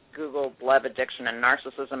 I Googled love addiction and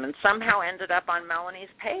narcissism and somehow ended up on Melanie's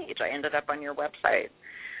page. I ended up on your website,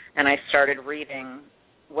 and I started reading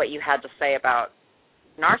what you had to say about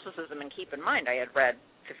narcissism. And keep in mind, I had read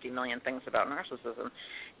 50 million things about narcissism.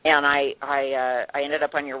 And I ended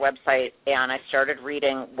up on your website, and I started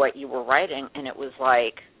reading what you were writing, and it was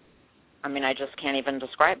like, I mean, I just can't even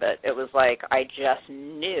describe it. It was like I just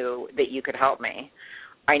knew that you could help me.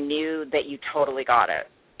 I knew that you totally got it.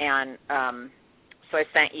 And so I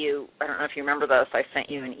sent you, I don't know if you remember this, I sent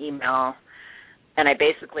you an email, and I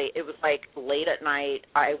basically, it was like late at night,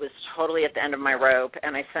 I was totally at the end of my rope,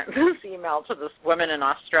 and I sent this email to this woman in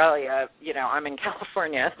Australia. You know, I'm in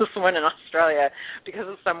California, this woman in Australia, because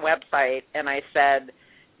of some website, and I said,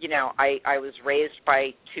 you know, I was raised by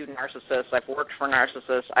two narcissists. I've worked for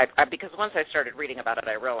narcissists. Because once I started reading about it,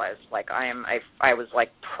 I realized, like, I was, like,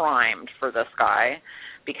 primed for this guy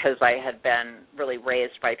because I had been really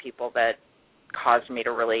raised by people that caused me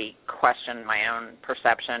to really question my own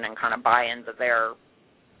perception and kind of buy into their,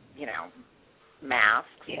 you know, masks.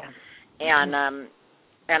 Yeah.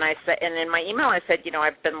 And I said, and in my email I said, you know,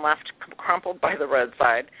 I've been left crumpled by the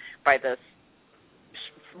roadside by this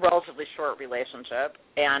relatively short relationship,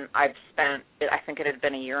 and I've spent, I think it had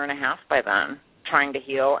been a year and a half by then, trying to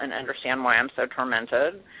heal and understand why I'm so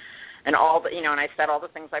tormented. And all the, you know, and I said all the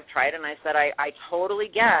things I've tried, and I said I totally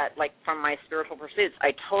get, like, from my spiritual pursuits, I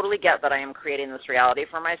totally get that I am creating this reality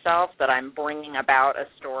for myself, that I'm bringing about a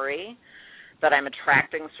story, that I'm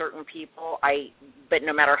attracting certain people. But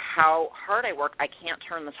no matter how hard I work, I can't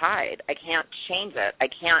turn the tide. I can't change it. I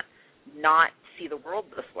can't not see the world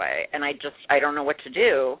this way, and I don't know what to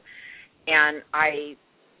do. And I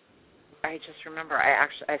just remember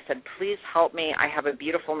I said, please help me. I have a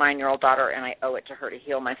beautiful 9-year-old daughter, and I owe it to her to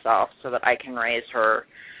heal myself so that I can raise her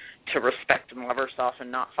to respect and love herself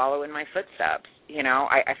and not follow in my footsteps. You know,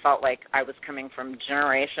 I felt like I was coming from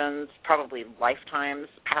generations, probably lifetimes,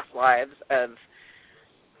 past lives of,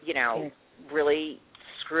 you know, really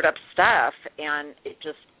screwed up stuff, and it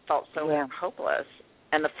just felt so hopeless.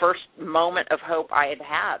 And the first moment of hope I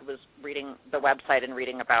had was reading the website and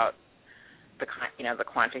reading about the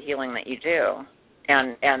quanta healing that you do,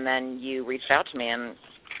 and then you reached out to me,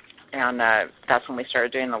 and that's when we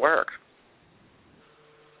started doing the work.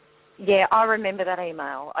 Yeah, I remember that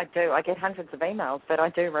email. I do. I get hundreds of emails, but I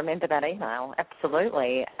do remember that email,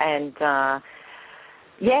 absolutely. And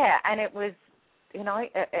and it was, you know,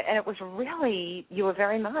 and it was really, you were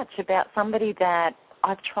very much about somebody that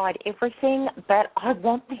I've tried everything, but I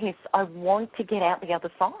want this. I want to get out the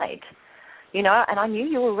other side. You know, and I knew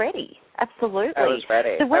you were ready. Absolutely. I was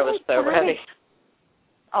ready. So I was so ready.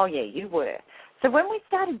 Oh, yeah, you were. So when we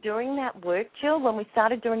started doing that work, Jill, when we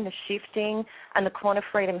started doing the shifting and the quantum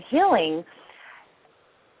freedom healing,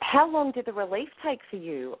 how long did the relief take for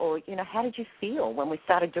you? Or, you know, how did you feel when we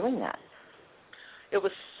started doing that? It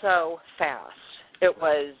was so fast. It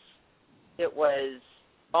was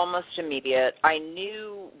almost immediate. I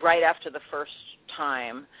knew right after the first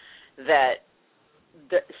time that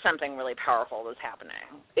something really powerful was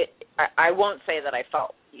happening. I won't say that I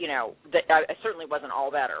felt, you know, that I certainly wasn't all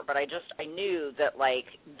better, but I knew that, like,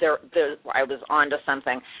 I was onto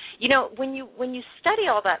something. You know, when you study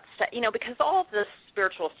all that stuff, you know, because all of this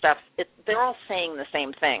spiritual stuff, they're all saying the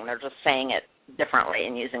same thing. They're just saying it differently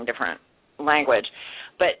and using different language.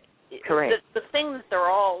 But correct. The thing that they're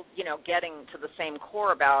all, you know, getting to the same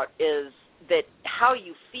core about is that how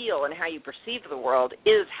you feel and how you perceive the world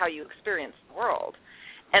is how you experience the world.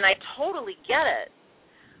 And I totally get it,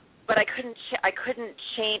 but I couldn't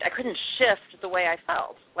shift the way I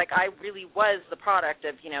felt. Like, I really was the product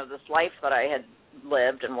of, you know, this life that I had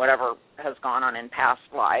lived and whatever has gone on in past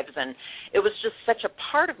lives, and it was just such a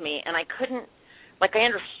part of me, and I couldn't, like, I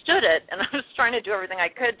understood it, and I was trying to do everything I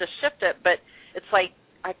could to shift it, but it's like,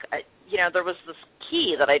 you know, there was this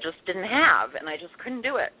key that I just didn't have, and I just couldn't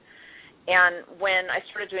do it. And when I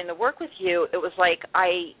started doing the work with you, it was like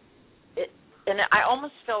and I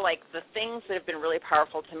almost feel like the things that have been really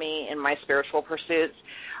powerful to me in my spiritual pursuits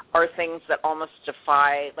are things that almost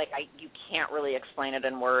defy, like you can't really explain it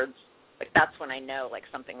in words. Like that's when I know like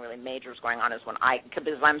something really major is going on, is when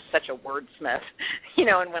because I'm such a wordsmith, you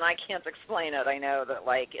know, and when I can't explain it, I know that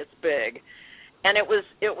like it's big. And it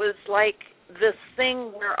was like this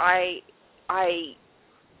thing where I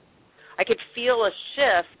could feel a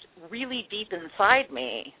shift really deep inside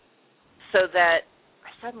me, so that I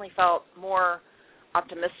suddenly felt more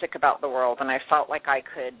optimistic about the world, and I felt like I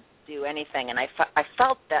could do anything, and I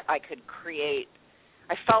felt that I could create.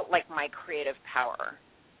 I felt like my creative power.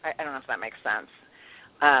 I don't know if that makes sense.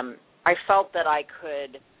 I felt that I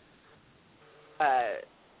could.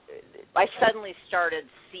 I suddenly started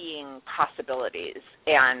seeing possibilities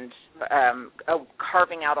and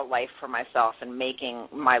carving out a life for myself and making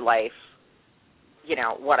my life, you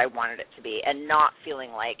know, what I wanted it to be, and not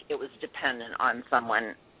feeling like it was dependent on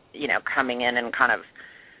someone, you know, coming in and kind of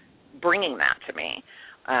bringing that to me,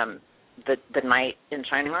 the knight in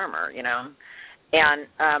shining armor, you know. And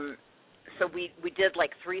so we did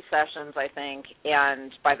like 3 sessions, I think,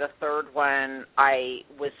 and by the third one I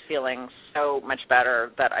was feeling so much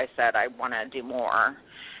better that I said I want to do more.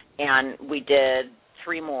 And we did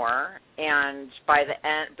 3 more, and by the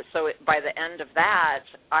end of that,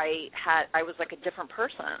 I was like a different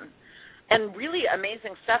person. And really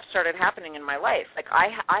amazing stuff started happening in my life. Like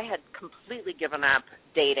I had completely given up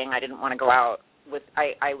dating. I didn't want to go out with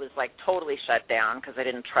I was like totally shut down because I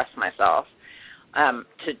didn't trust myself.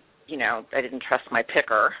 I didn't trust my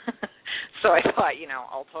picker. So I thought, you know,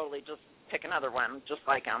 I'll totally just pick another one just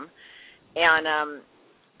like him. And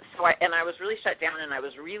so I was really shut down, and I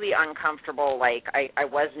was really uncomfortable. Like I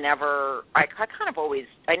never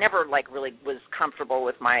like really was comfortable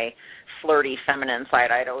with my flirty feminine side.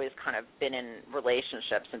 I'd always kind of been in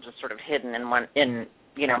relationships and just sort of hidden in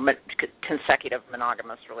consecutive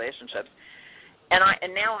monogamous relationships.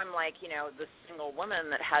 And now I'm like, you know, this single woman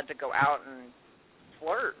that had to go out and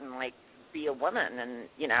flirt and like be a woman and,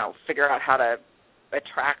 you know, figure out how to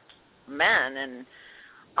attract men. And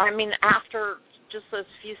I mean, after just those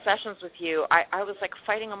few sessions with you, I was like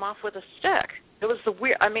fighting them off with a stick. It was the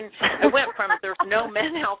weird. I mean, I went from there's no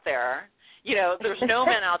men out there, you know, there's no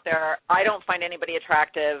men out there. I don't find anybody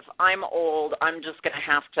attractive. I'm old. I'm just going to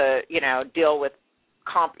have to, you know, deal with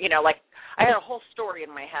like I had a whole story in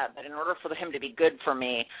my head that in order for him to be good for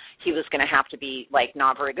me, he was going to have to be like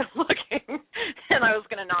not very good looking, and I was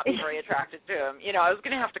going to not be very attracted to him. You know, I was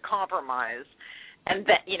going to have to compromise. And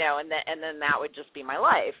then, you know, and then that would just be my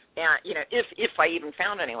life. And, you know, if I even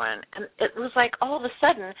found anyone. And it was like all of a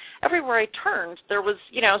sudden, everywhere I turned, there was,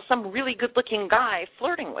 you know, some really good-looking guy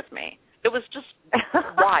flirting with me. It was just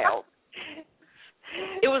wild.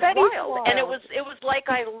 It was wild. And it was like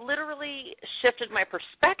I literally shifted my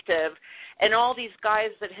perspective, and all these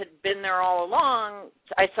guys that had been there all along,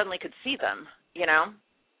 I suddenly could see them, you know.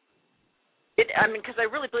 Because I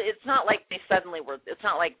really believe it's not like they suddenly were. It's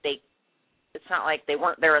not like they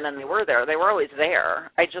weren't there and then they were there. They were always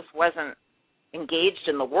there. I just wasn't engaged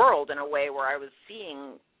in the world in a way where I was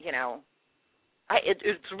seeing, you know.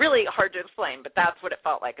 It's really hard to explain, but that's what it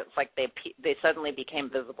felt like. It's like they suddenly became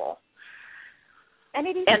visible. And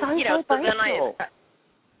it is so vibrational.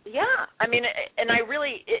 I mean, and I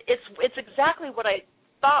really, it's exactly what I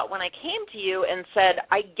thought when I came to you and said,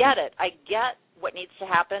 I get it. I get what needs to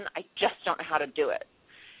happen. I just don't know how to do it.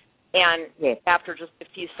 And after just a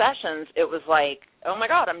few sessions, it was like, oh, my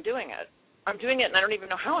God, I'm doing it. I'm doing it, and I don't even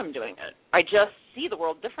know how I'm doing it. I just see the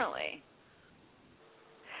world differently.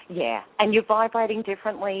 Yeah, and you're vibrating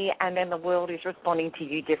differently, and then the world is responding to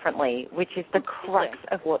you differently, which is the crux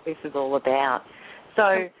of what this is all about.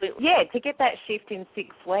 So, to get that shift in 6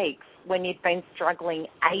 weeks when you'd been struggling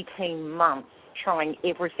 18 months trying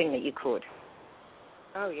everything that you could.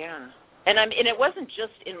 Oh, yeah. And it wasn't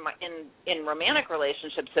just in romantic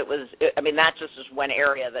relationships. It was, that just is one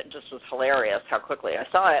area that just was hilarious how quickly I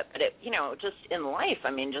saw it. But just in life,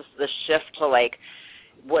 just the shift to like,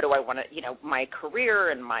 what do I want to, my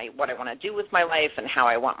career and what I want to do with my life and how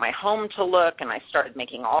I want my home to look. And I started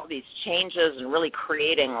making all these changes and really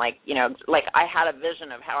creating like I had a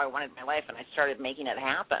vision of how I wanted my life, and I started making it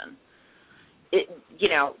happen.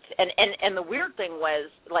 And the weird thing was,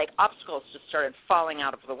 like, obstacles just started falling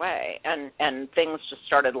out of the way, and things just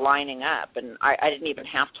started lining up, and I didn't even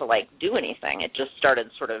have to, like, do anything. It just started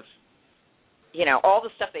sort of, all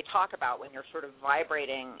the stuff they talk about when you're sort of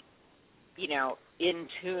vibrating, in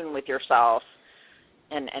tune with yourself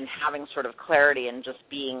and having sort of clarity and just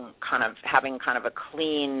being having kind of a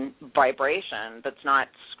clean vibration that's not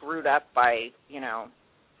screwed up by,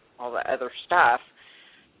 all the other stuff.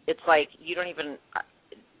 It's like you don't even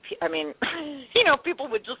I mean, people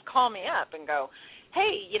would just call me up and go,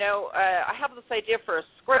 hey, I have this idea for a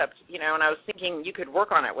script, and I was thinking you could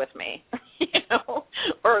work on it with me,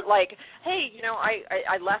 or like, hey,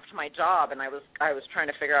 I left my job and I was trying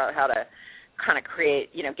to figure out how to kind of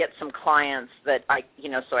create, get some clients that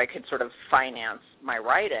so I could sort of finance my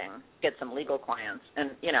writing, get some legal clients,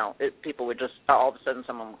 and people would just all of a sudden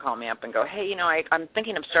someone would call me up and go, hey, I'm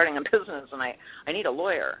thinking of starting a business and I need a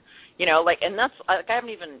lawyer, and that's like I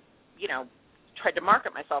haven't even tried to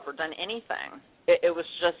market myself or done anything. It was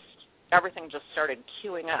just everything just started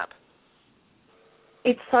queuing up.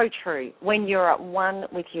 It's so true. When you're at one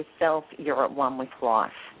with yourself, you're at one with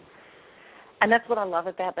life. And that's what I love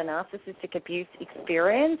about the narcissistic abuse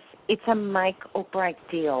experience. It's a make or break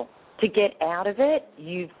deal. To get out of it,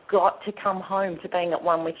 you've got to come home to being at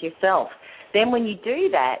one with yourself. Then when you do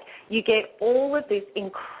that, you get all of this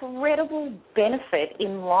incredible benefit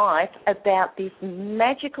in life about this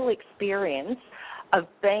magical experience of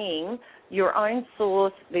being your own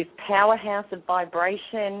source, this powerhouse of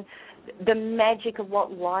vibration, the magic of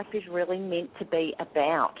what life is really meant to be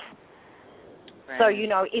about. Right. So,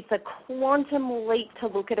 it's a quantum leap to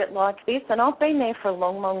look at it like this, and I've been there for a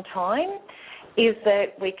long, long time, is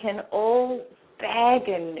that we can all bag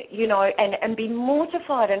and, and be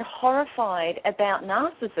mortified and horrified about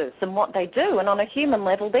narcissists and what they do. And on a human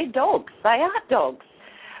level, they're dogs. They are dogs.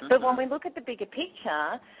 Mm-hmm. But when we look at the bigger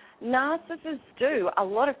picture, narcissists do a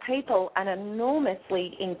lot of people an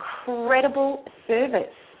enormously incredible service.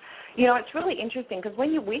 It's really interesting because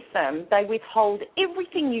when you're with them, they withhold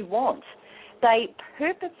everything you want. They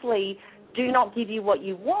purposely do not give you what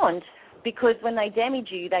you want because when they damage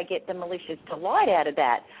you, they get the malicious delight out of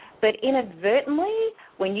that. But inadvertently,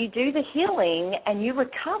 when you do the healing and you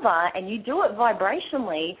recover and you do it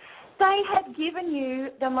vibrationally, they have given you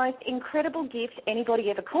the most incredible gift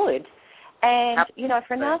anybody ever could. And,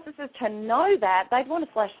 for a narcissist to know that, they'd want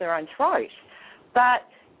to slash their own throat. But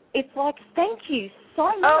it's like, thank you so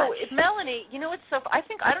much. Oh, Melanie, it's so, I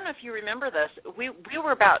don't know if you remember this. We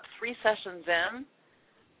were about 3 sessions in,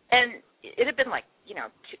 and it had been like,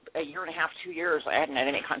 a year and a half, 2 years. I hadn't had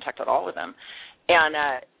any contact at all with him. And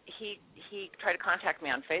he tried to contact me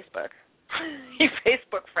on Facebook. He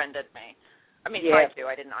Facebook friended me. I mean, tried to.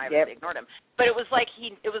 I obviously ignored him. But it was like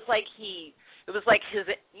his,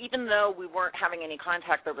 even though we weren't having any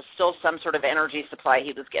contact, there was still some sort of energy supply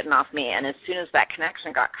he was getting off me. And as soon as that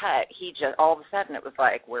connection got cut, he just, all of a sudden it was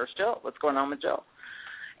like, where's Jill? What's going on with Jill?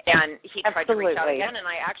 And he tried to reach out again, and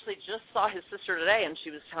I actually just saw his sister today, and she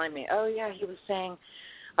was telling me, oh, yeah, he was saying,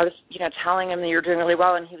 I was, telling him that you're doing really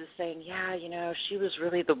well, and he was saying, yeah, she was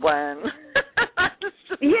really the one. I was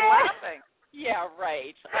just laughing. Yeah,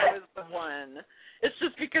 right. I was the one. It's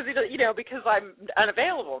just because because I'm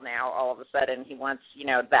unavailable now. All of a sudden, he wants, he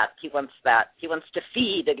wants to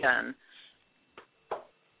feed again.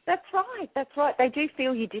 That's right. They do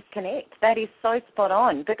feel you disconnect. That is so spot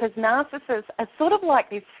on because narcissists are sort of like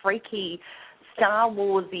this freaky Star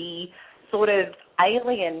Wars-y sort of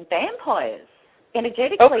alien vampires.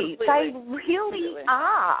 Energetically, they really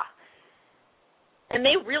are. And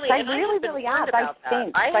they really are.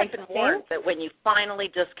 I have been warned that when you finally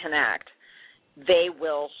disconnect, they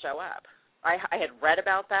will show up. I had read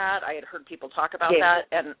about that. I had heard people talk about that,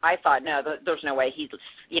 and I thought, no, there's no way he's,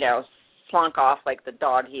 slunk off like the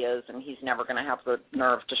dog he is, and he's never going to have the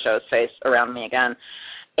nerve to show his face around me again.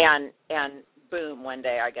 And boom, one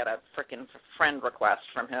day I get a freaking friend request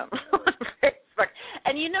from him on Facebook.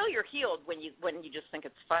 And you're healed when you just think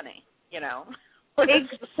it's funny,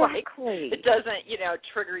 Exactly. It doesn't,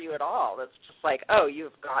 trigger you at all. It's just like, oh,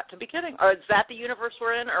 you've got to be kidding. Or is that the universe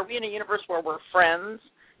we're in? Are we in a universe where we're friends,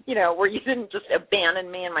 where you didn't just abandon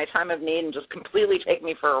me in my time of need and just completely take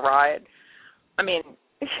me for a ride? I mean,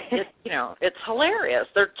 it's hilarious.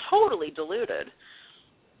 They're totally deluded.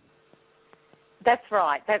 That's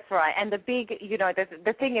right. And the big,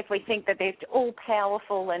 the thing is we think that they're all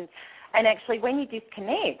powerful and actually when you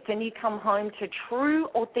disconnect and you come home to true,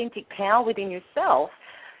 authentic power within yourself,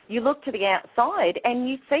 you look to the outside and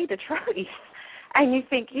you see the truth. And you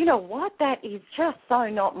think, you know what, that is just so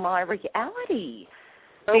not my reality.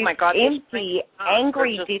 Oh, my God. Empty,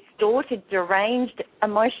 angry, distorted, deranged,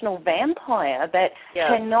 emotional vampire that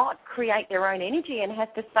cannot create their own energy and has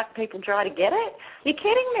to suck people dry to get it? You're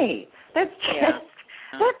kidding me. That's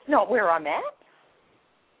not where I'm at.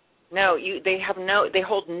 No, they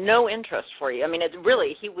hold no interest for you. I mean,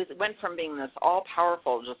 went from being this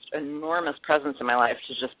all-powerful, just enormous presence in my life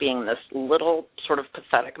to just being this little sort of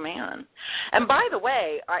pathetic man. And by the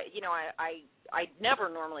way, I never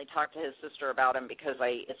normally talk to his sister about him because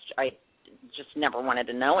I just never wanted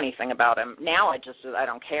to know anything about him. Now I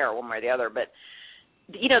don't care one way or the other. But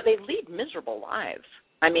they lead miserable lives.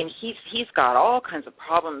 I mean, he's got all kinds of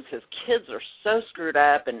problems. His kids are so screwed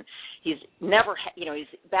up, and he's never, he's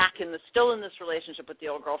still in this relationship with the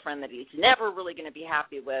old girlfriend that he's never really going to be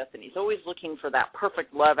happy with, and he's always looking for that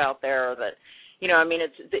perfect love out there. That,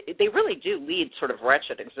 they really do lead sort of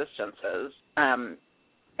wretched existences.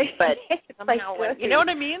 But somehow, you know what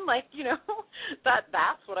I mean? Like,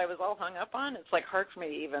 that's what I was all hung up on. It's like hard for me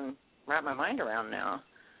to even wrap my mind around now.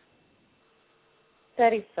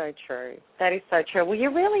 That is so true. That is so true. Well,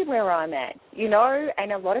 you're really where I'm at,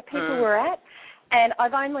 and a lot of people were at. And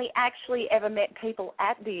I've only actually ever met people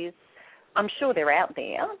at this. I'm sure they're out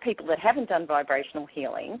there, people that haven't done vibrational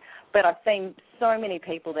healing, but I've seen so many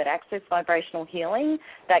people that access vibrational healing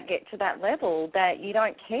that get to that level that you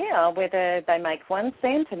don't care whether they make 1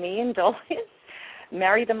 cent, $1 million,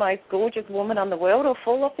 marry the most gorgeous woman on the world, or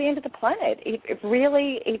fall off the end of the planet. It's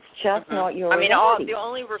just not your reality. The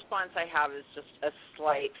only response I have is just a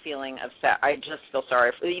slight feeling of I just feel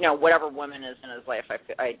sorry for whatever woman is in his life.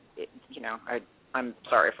 I'm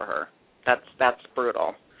sorry for her. That's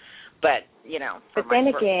brutal. But but then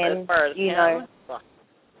again, as far as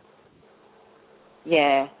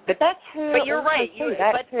yeah. But that's her. But you're right.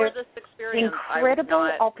 But for this experience, incredible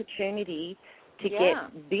opportunity to get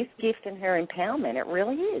this gift and her empowerment. It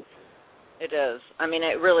really is. It is. I mean,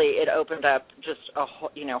 it opened up just a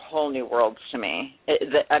whole new worlds to me.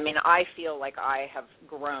 I feel like I have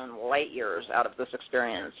grown light years out of this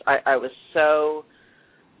experience. I was so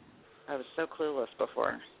clueless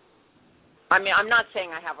before. I mean, I'm not saying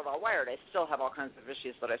I have it all wired. I still have all kinds of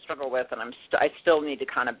issues that I struggle with, and I still need to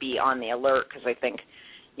kind of be on the alert, because I think,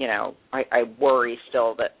 I worry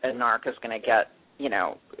still that a narc is going to get,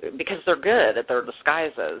 because they're good at their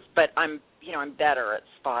disguises. But I'm better at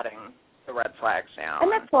spotting the red flags now.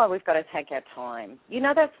 And that's why we've got to take our time.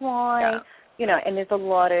 That's why, and there's a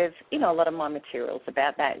lot of my materials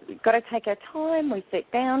about that. We've got to take our time. We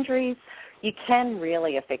set boundaries. You can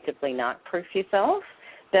really effectively narc-proof yourself.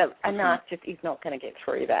 That a narcissist is not going to get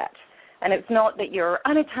through that. And it's not that you're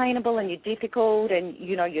unattainable and you're difficult and,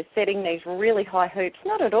 you're setting these really high hoops.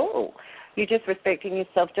 Not at all. You're just respecting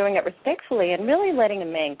yourself, doing it respectfully, and really letting a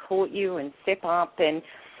man court you and step up. And,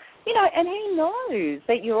 and he knows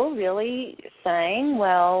that you're really saying,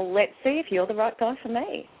 well, let's see if you're the right guy for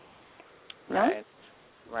me. No?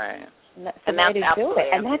 Right. And that's the way to do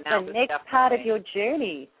it. And that's the next part of your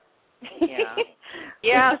journey.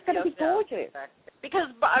 Yeah. It's going to be gorgeous. Exactly.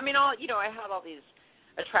 Because, I had all these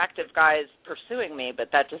attractive guys pursuing me, but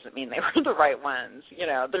that doesn't mean they were the right ones.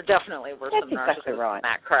 There definitely were some narcissists in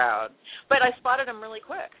that crowd. But I spotted them really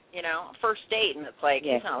quick, first date, and it's like,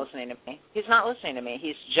 he's not listening to me. He's not listening to me.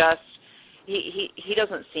 He's just, he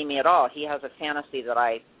doesn't see me at all. He has a fantasy that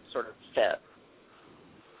I sort of fit.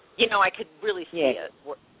 I could really see it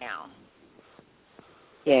now.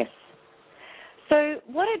 Yes. So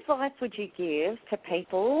what advice would you give to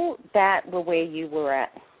people that were where you were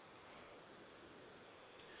at?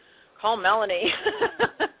 Call Melanie.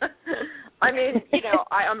 I mean,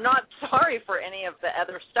 I'm not sorry for any of the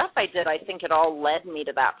other stuff I did. I think it all led me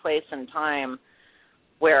to that place and time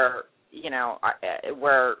where,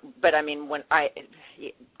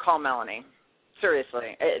 call Melanie.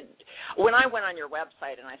 Seriously. When I went on your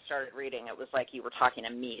website and I started reading, it was like you were talking to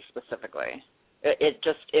me specifically.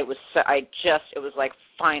 It was like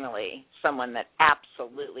finally someone that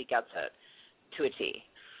absolutely gets it to a T.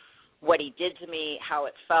 What he did to me, how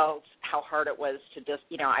it felt, how hard it was to just,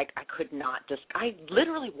 I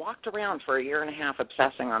literally walked around for 1.5 years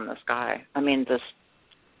obsessing on this guy. I mean, this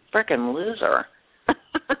frickin' loser. But,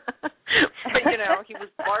 he was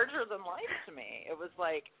larger than life to me. It was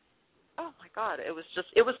like, oh my God, it was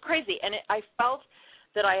crazy. And I felt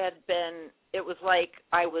that it was like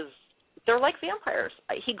they're like vampires.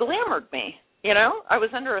 He glamored me, I was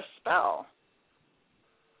under a spell.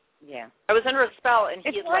 Yeah. I was under a spell, and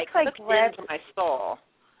he slipped into my soul.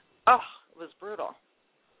 Oh, it was brutal.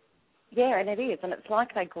 Yeah, and it is. And it's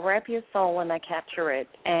like they grab your soul and they capture it,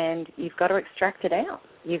 and you've got to extract it out.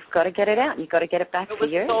 You've got to get it out. You've got to get it back to you.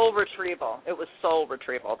 It was soul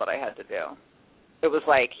retrieval that I had to do. It was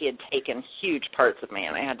like he had taken huge parts of me,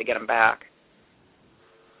 and I had to get them back.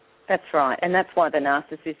 That's right, and that's why the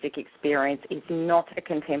narcissistic experience is not a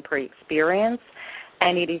contemporary experience,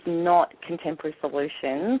 and it is not contemporary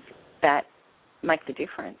solutions that make the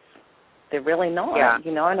difference. They're really not,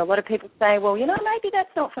 and a lot of people say, well, maybe that's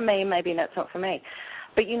not for me, maybe that's not for me.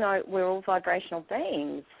 But, we're all vibrational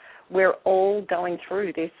beings. We're all going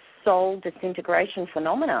through this soul disintegration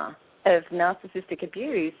phenomena of narcissistic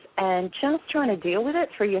abuse, and just trying to deal with it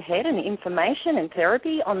through your head and information and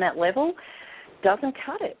therapy on that level doesn't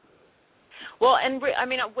cut it. Well, and I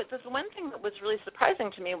mean, the one thing that was really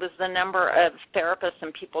surprising to me was the number of therapists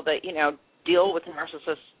and people that, you know, deal with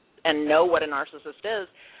narcissists and know what a narcissist is,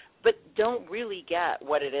 but don't really get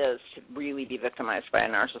what it is to really be victimized by a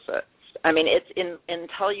narcissist. I mean, it's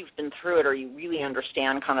until you've been through it or you really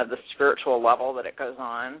understand kind of the spiritual level that it goes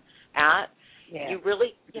on at, you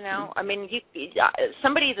really, you know, I mean,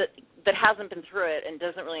 somebody that hasn't been through it and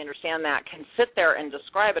doesn't really understand that can sit there and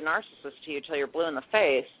describe a narcissist to you till you're blue in the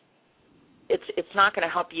face. It's not going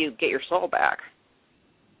to help you get your soul back.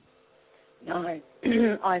 No,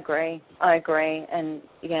 I agree. And,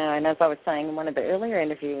 you know, and as I was saying in one of the earlier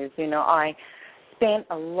interviews, you know, I spent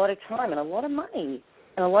a lot of time and a lot of money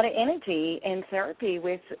and a lot of energy in therapy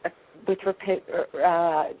with the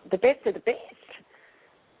best of the best,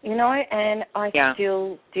 you know, and I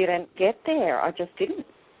still didn't get there. I just didn't.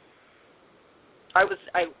 I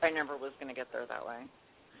never was going to get there that way.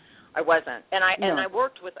 I wasn't. And I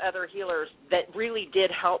worked with other healers that really did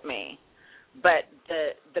help me. But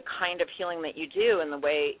the kind of healing that you do and the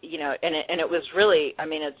way, you know, and it was really, I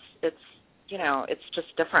mean, it's you know, it's just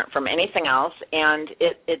different from anything else, and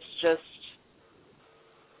it's just,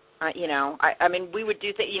 you know, I mean, we would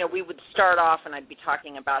do you know, we would start off and I'd be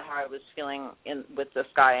talking about how I was feeling with this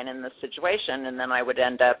guy and in this situation, and then I would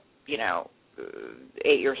end up, you know,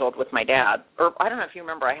 8 years old with my dad. Or I don't know if you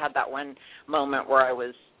remember, I had that one moment where it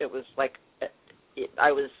was like,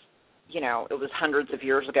 I was, you know, it was hundreds of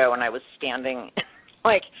years ago, and I was standing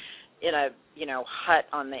like in a, you know, hut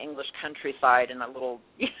on the English countryside in a little,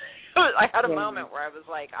 I had a moment where I was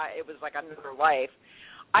like, it was like another life.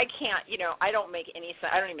 I can't, you know, I don't make any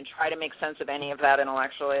sense. I don't even try to make sense of any of that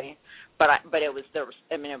intellectually, but it was,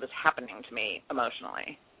 I mean, it was happening to me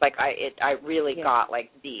emotionally. Like I really got like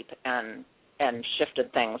deep and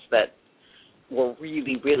shifted things that were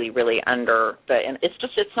really, really, really under and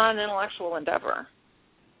it's not an intellectual endeavor.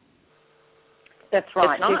 That's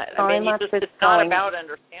right. It's not. I mean, it's not about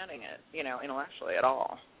understanding it, you know, intellectually at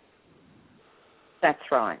all. That's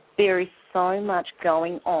right. There is so much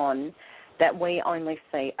going on that we only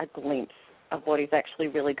see a glimpse of what is actually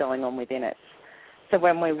really going on within us. So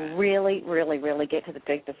when we really, really, really get to the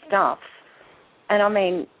deeper stuff, and I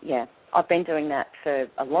mean, I've been doing that for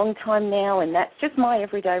a long time now, and that's just my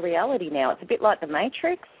everyday reality now. It's a bit like the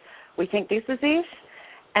Matrix. We think this is it.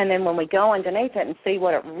 And then when we go underneath it and see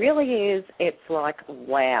what it really is, it's like,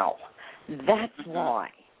 wow, that's why.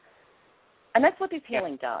 And that's what this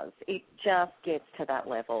healing does. It just gets to that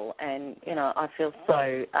level. And, you know, I feel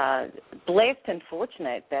so blessed and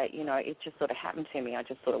fortunate that, you know, it just sort of happened to me. I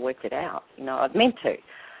just sort of worked it out. You know, I've meant to.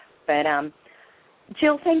 But,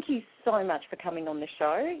 Jill, thank you so much for coming on the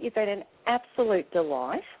show. You've been an absolute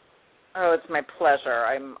delight. Oh, it's my pleasure.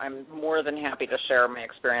 I'm more than happy to share my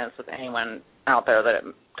experience with anyone out there that it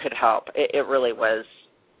could help. It really was,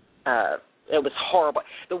 it was horrible.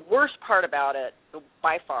 The worst part about it,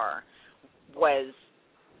 by far, was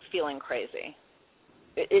feeling crazy.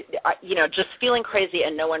 You know, just feeling crazy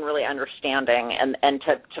and no one really understanding, and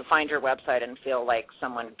to find your website and feel like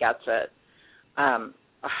someone gets it. God,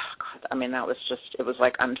 I mean, that was just, it was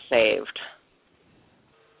like I'm saved.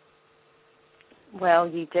 Well,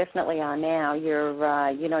 you definitely are now.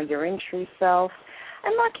 You're, you know, your in true self.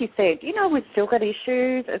 And like you said, you know, we've still got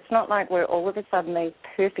issues. It's not like we're all of a sudden these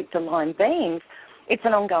perfect aligned beings. It's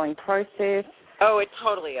an ongoing process. Oh, it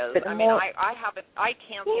totally is. I mean, I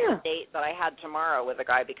canceled a date that I had tomorrow with a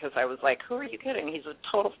guy because I was like, who are you kidding? He's a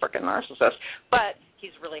total freaking narcissist. But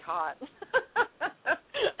he's really hot.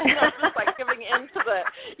 And I was just like giving in to the,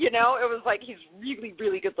 you know, it was like he's really,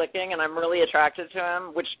 really good looking and I'm really attracted to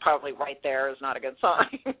him, which probably right there is not a good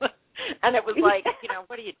sign. And it was like, you know,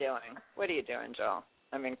 what are you doing? What are you doing, Jill?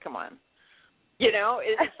 I mean, come on. You know,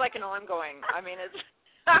 it's like an ongoing, I mean, it's,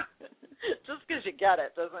 just because you get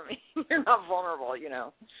it doesn't mean you're not vulnerable, you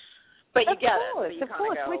know. But you get it. So you of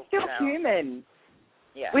course. Go, we're still human.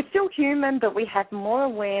 Yeah. We're still human, but we have more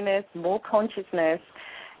awareness, more consciousness,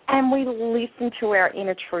 and we listen to our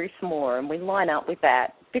inner truth more, and we line up with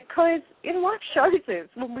that. Because in life shows us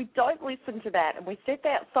when we don't listen to that and we step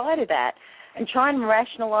outside of that and try and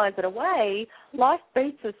rationalize it away, life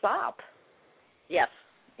beats us up. Yes.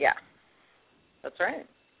 Yeah. That's right.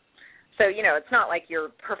 So, you know, it's not like you're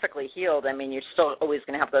perfectly healed. I mean, you're still always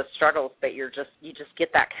going to have those struggles, but you just get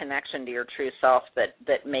that connection to your true self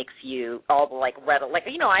that makes you all the, like,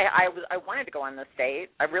 you know, I wanted to go on this date.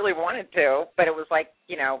 I really wanted to, but it was like,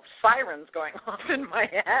 you know, sirens going off in my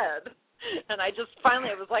head. And I just finally,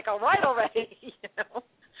 it was like, all right already, you know.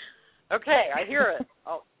 Okay, I hear it.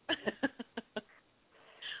 Oh.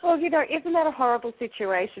 Well, you know, isn't that a horrible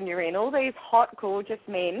situation you're in? All these hot, gorgeous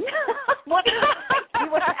men. What?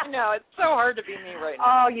 No, it's so hard to be me right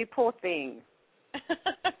now. Oh, you poor thing.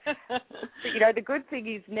 The good thing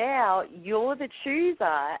is now you're the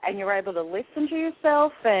chooser and you're able to listen to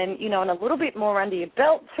yourself and, and a little bit more under your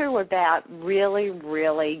belt too about really,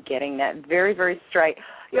 really getting that very, very straight.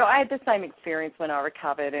 I had the same experience when I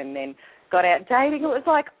recovered and then got out dating. It was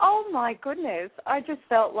like, oh, my goodness, I just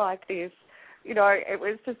felt like this. It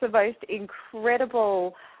was just the most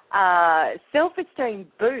incredible self-esteem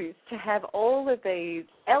boost to have all of these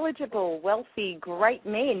eligible, wealthy, great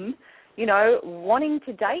men, wanting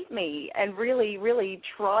to date me and really, really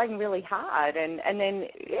trying really hard. And then,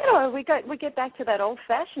 we get back to that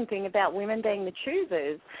old-fashioned thing about women being the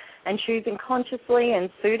choosers and choosing consciously and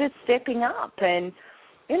suited stepping up. And,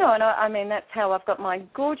 that's how I've got my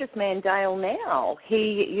gorgeous man Dale now.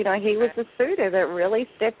 He was the suitor that really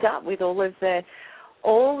stepped up with all of the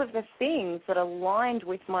things that aligned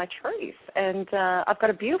with my truth. And I've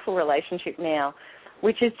got a beautiful relationship now,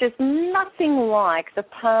 which is just nothing like the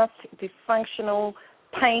past dysfunctional,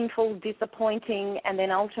 painful, disappointing, and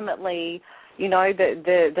then ultimately,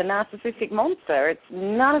 the narcissistic monster. It's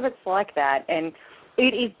none of it's like that. And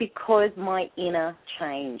it is because my inner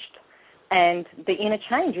changed. And the inner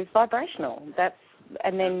change is vibrational.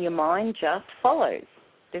 And then your mind just follows.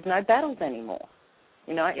 There's no battles anymore.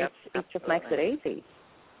 Yep, it just makes it easy.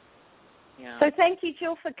 Yeah. So thank you,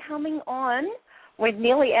 Jill, for coming on. We're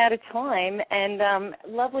nearly out of time, and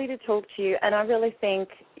lovely to talk to you. And I really think,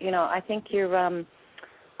 I think you're going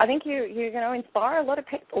to inspire a lot of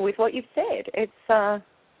people with what you've said. It's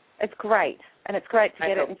great, and it's great to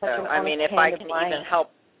get it in such an honest, if I can even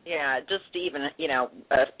help. Yeah, just even,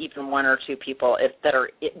 even one or two people that are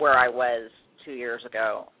where I was 2 years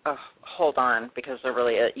ago. Oh, hold on, because they're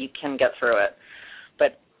really, you can get through it.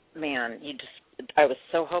 But, man, I was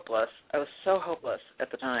so hopeless. I was so hopeless at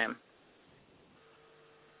the time.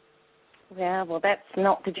 Yeah, well, that's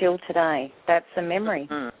not the Jill today. That's a memory.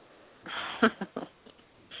 Mm-hmm.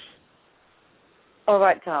 All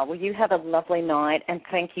right, Darl. Well, you have a lovely night, and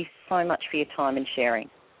thank you so much for your time and sharing.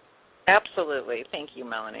 Absolutely. Thank you,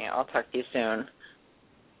 Melanie. I'll talk to you soon.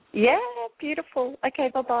 Yeah, beautiful. Okay,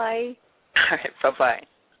 bye-bye. All right, bye-bye.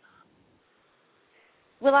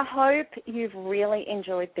 Well, I hope you've really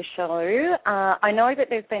enjoyed the show. I know that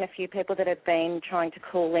there's been a few people that have been trying to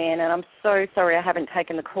call in, and I'm so sorry I haven't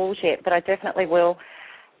taken the calls yet, but I definitely will.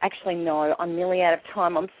 Actually, no, I'm nearly out of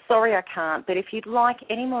time. I'm sorry I can't, but if you'd like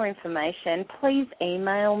any more information, please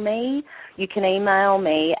email me. You can email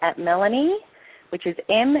me at Melanie, which is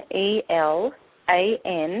MELANIE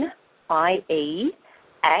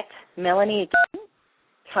at Melanie again,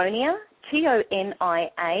 Tonia,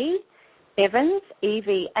 TONIA, Evans,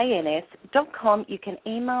 EVANS.com. You can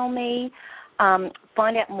email me,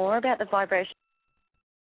 find out more about the vibration.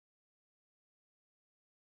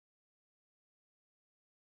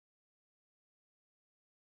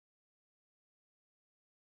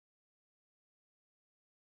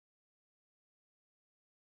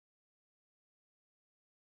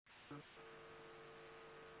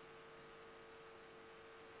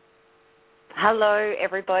 Hello,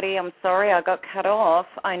 everybody. I'm sorry I got cut off.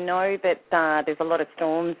 I know that there's a lot of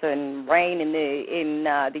storms and rain in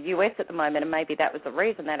the US at the moment, and maybe that was the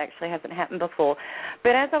reason that actually hasn't happened before.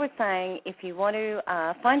 But as I was saying, if you want to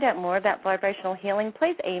find out more about vibrational healing,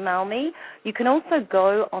 please email me. You can also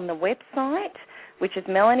go on the website, which is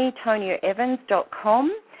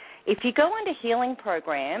melanietoniaevans.com. If you go under healing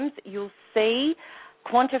programs, you'll see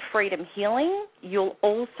Quanta Freedom Healing. You'll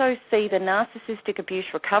also see the Narcissistic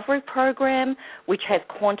Abuse Recovery Program, which has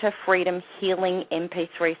Quanta Freedom Healing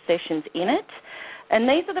MP3 sessions in it. And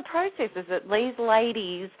these are the processes that these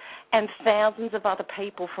ladies and thousands of other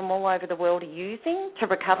people from all over the world are using to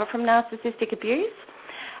recover from narcissistic abuse.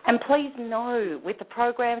 And please know, with the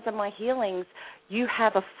programs and my healings, you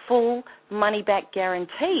have a full money-back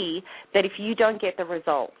guarantee that if you don't get the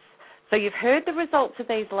results. So you've heard the results of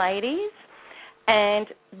these ladies, and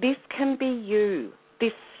this can be you.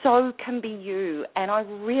 This so can be you. And I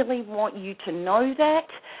really want you to know that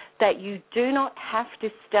you do not have to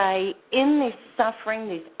stay in this suffering,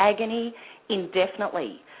 this agony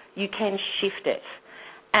indefinitely. You can shift it.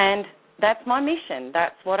 And that's my mission.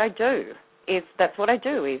 That's what I do. Is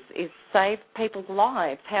save people's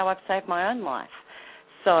lives, how I've saved my own life.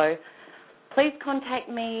 So please contact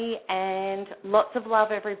me, and lots of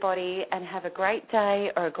love, everybody, and have a great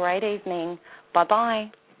day or a great evening.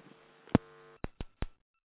 Bye-bye.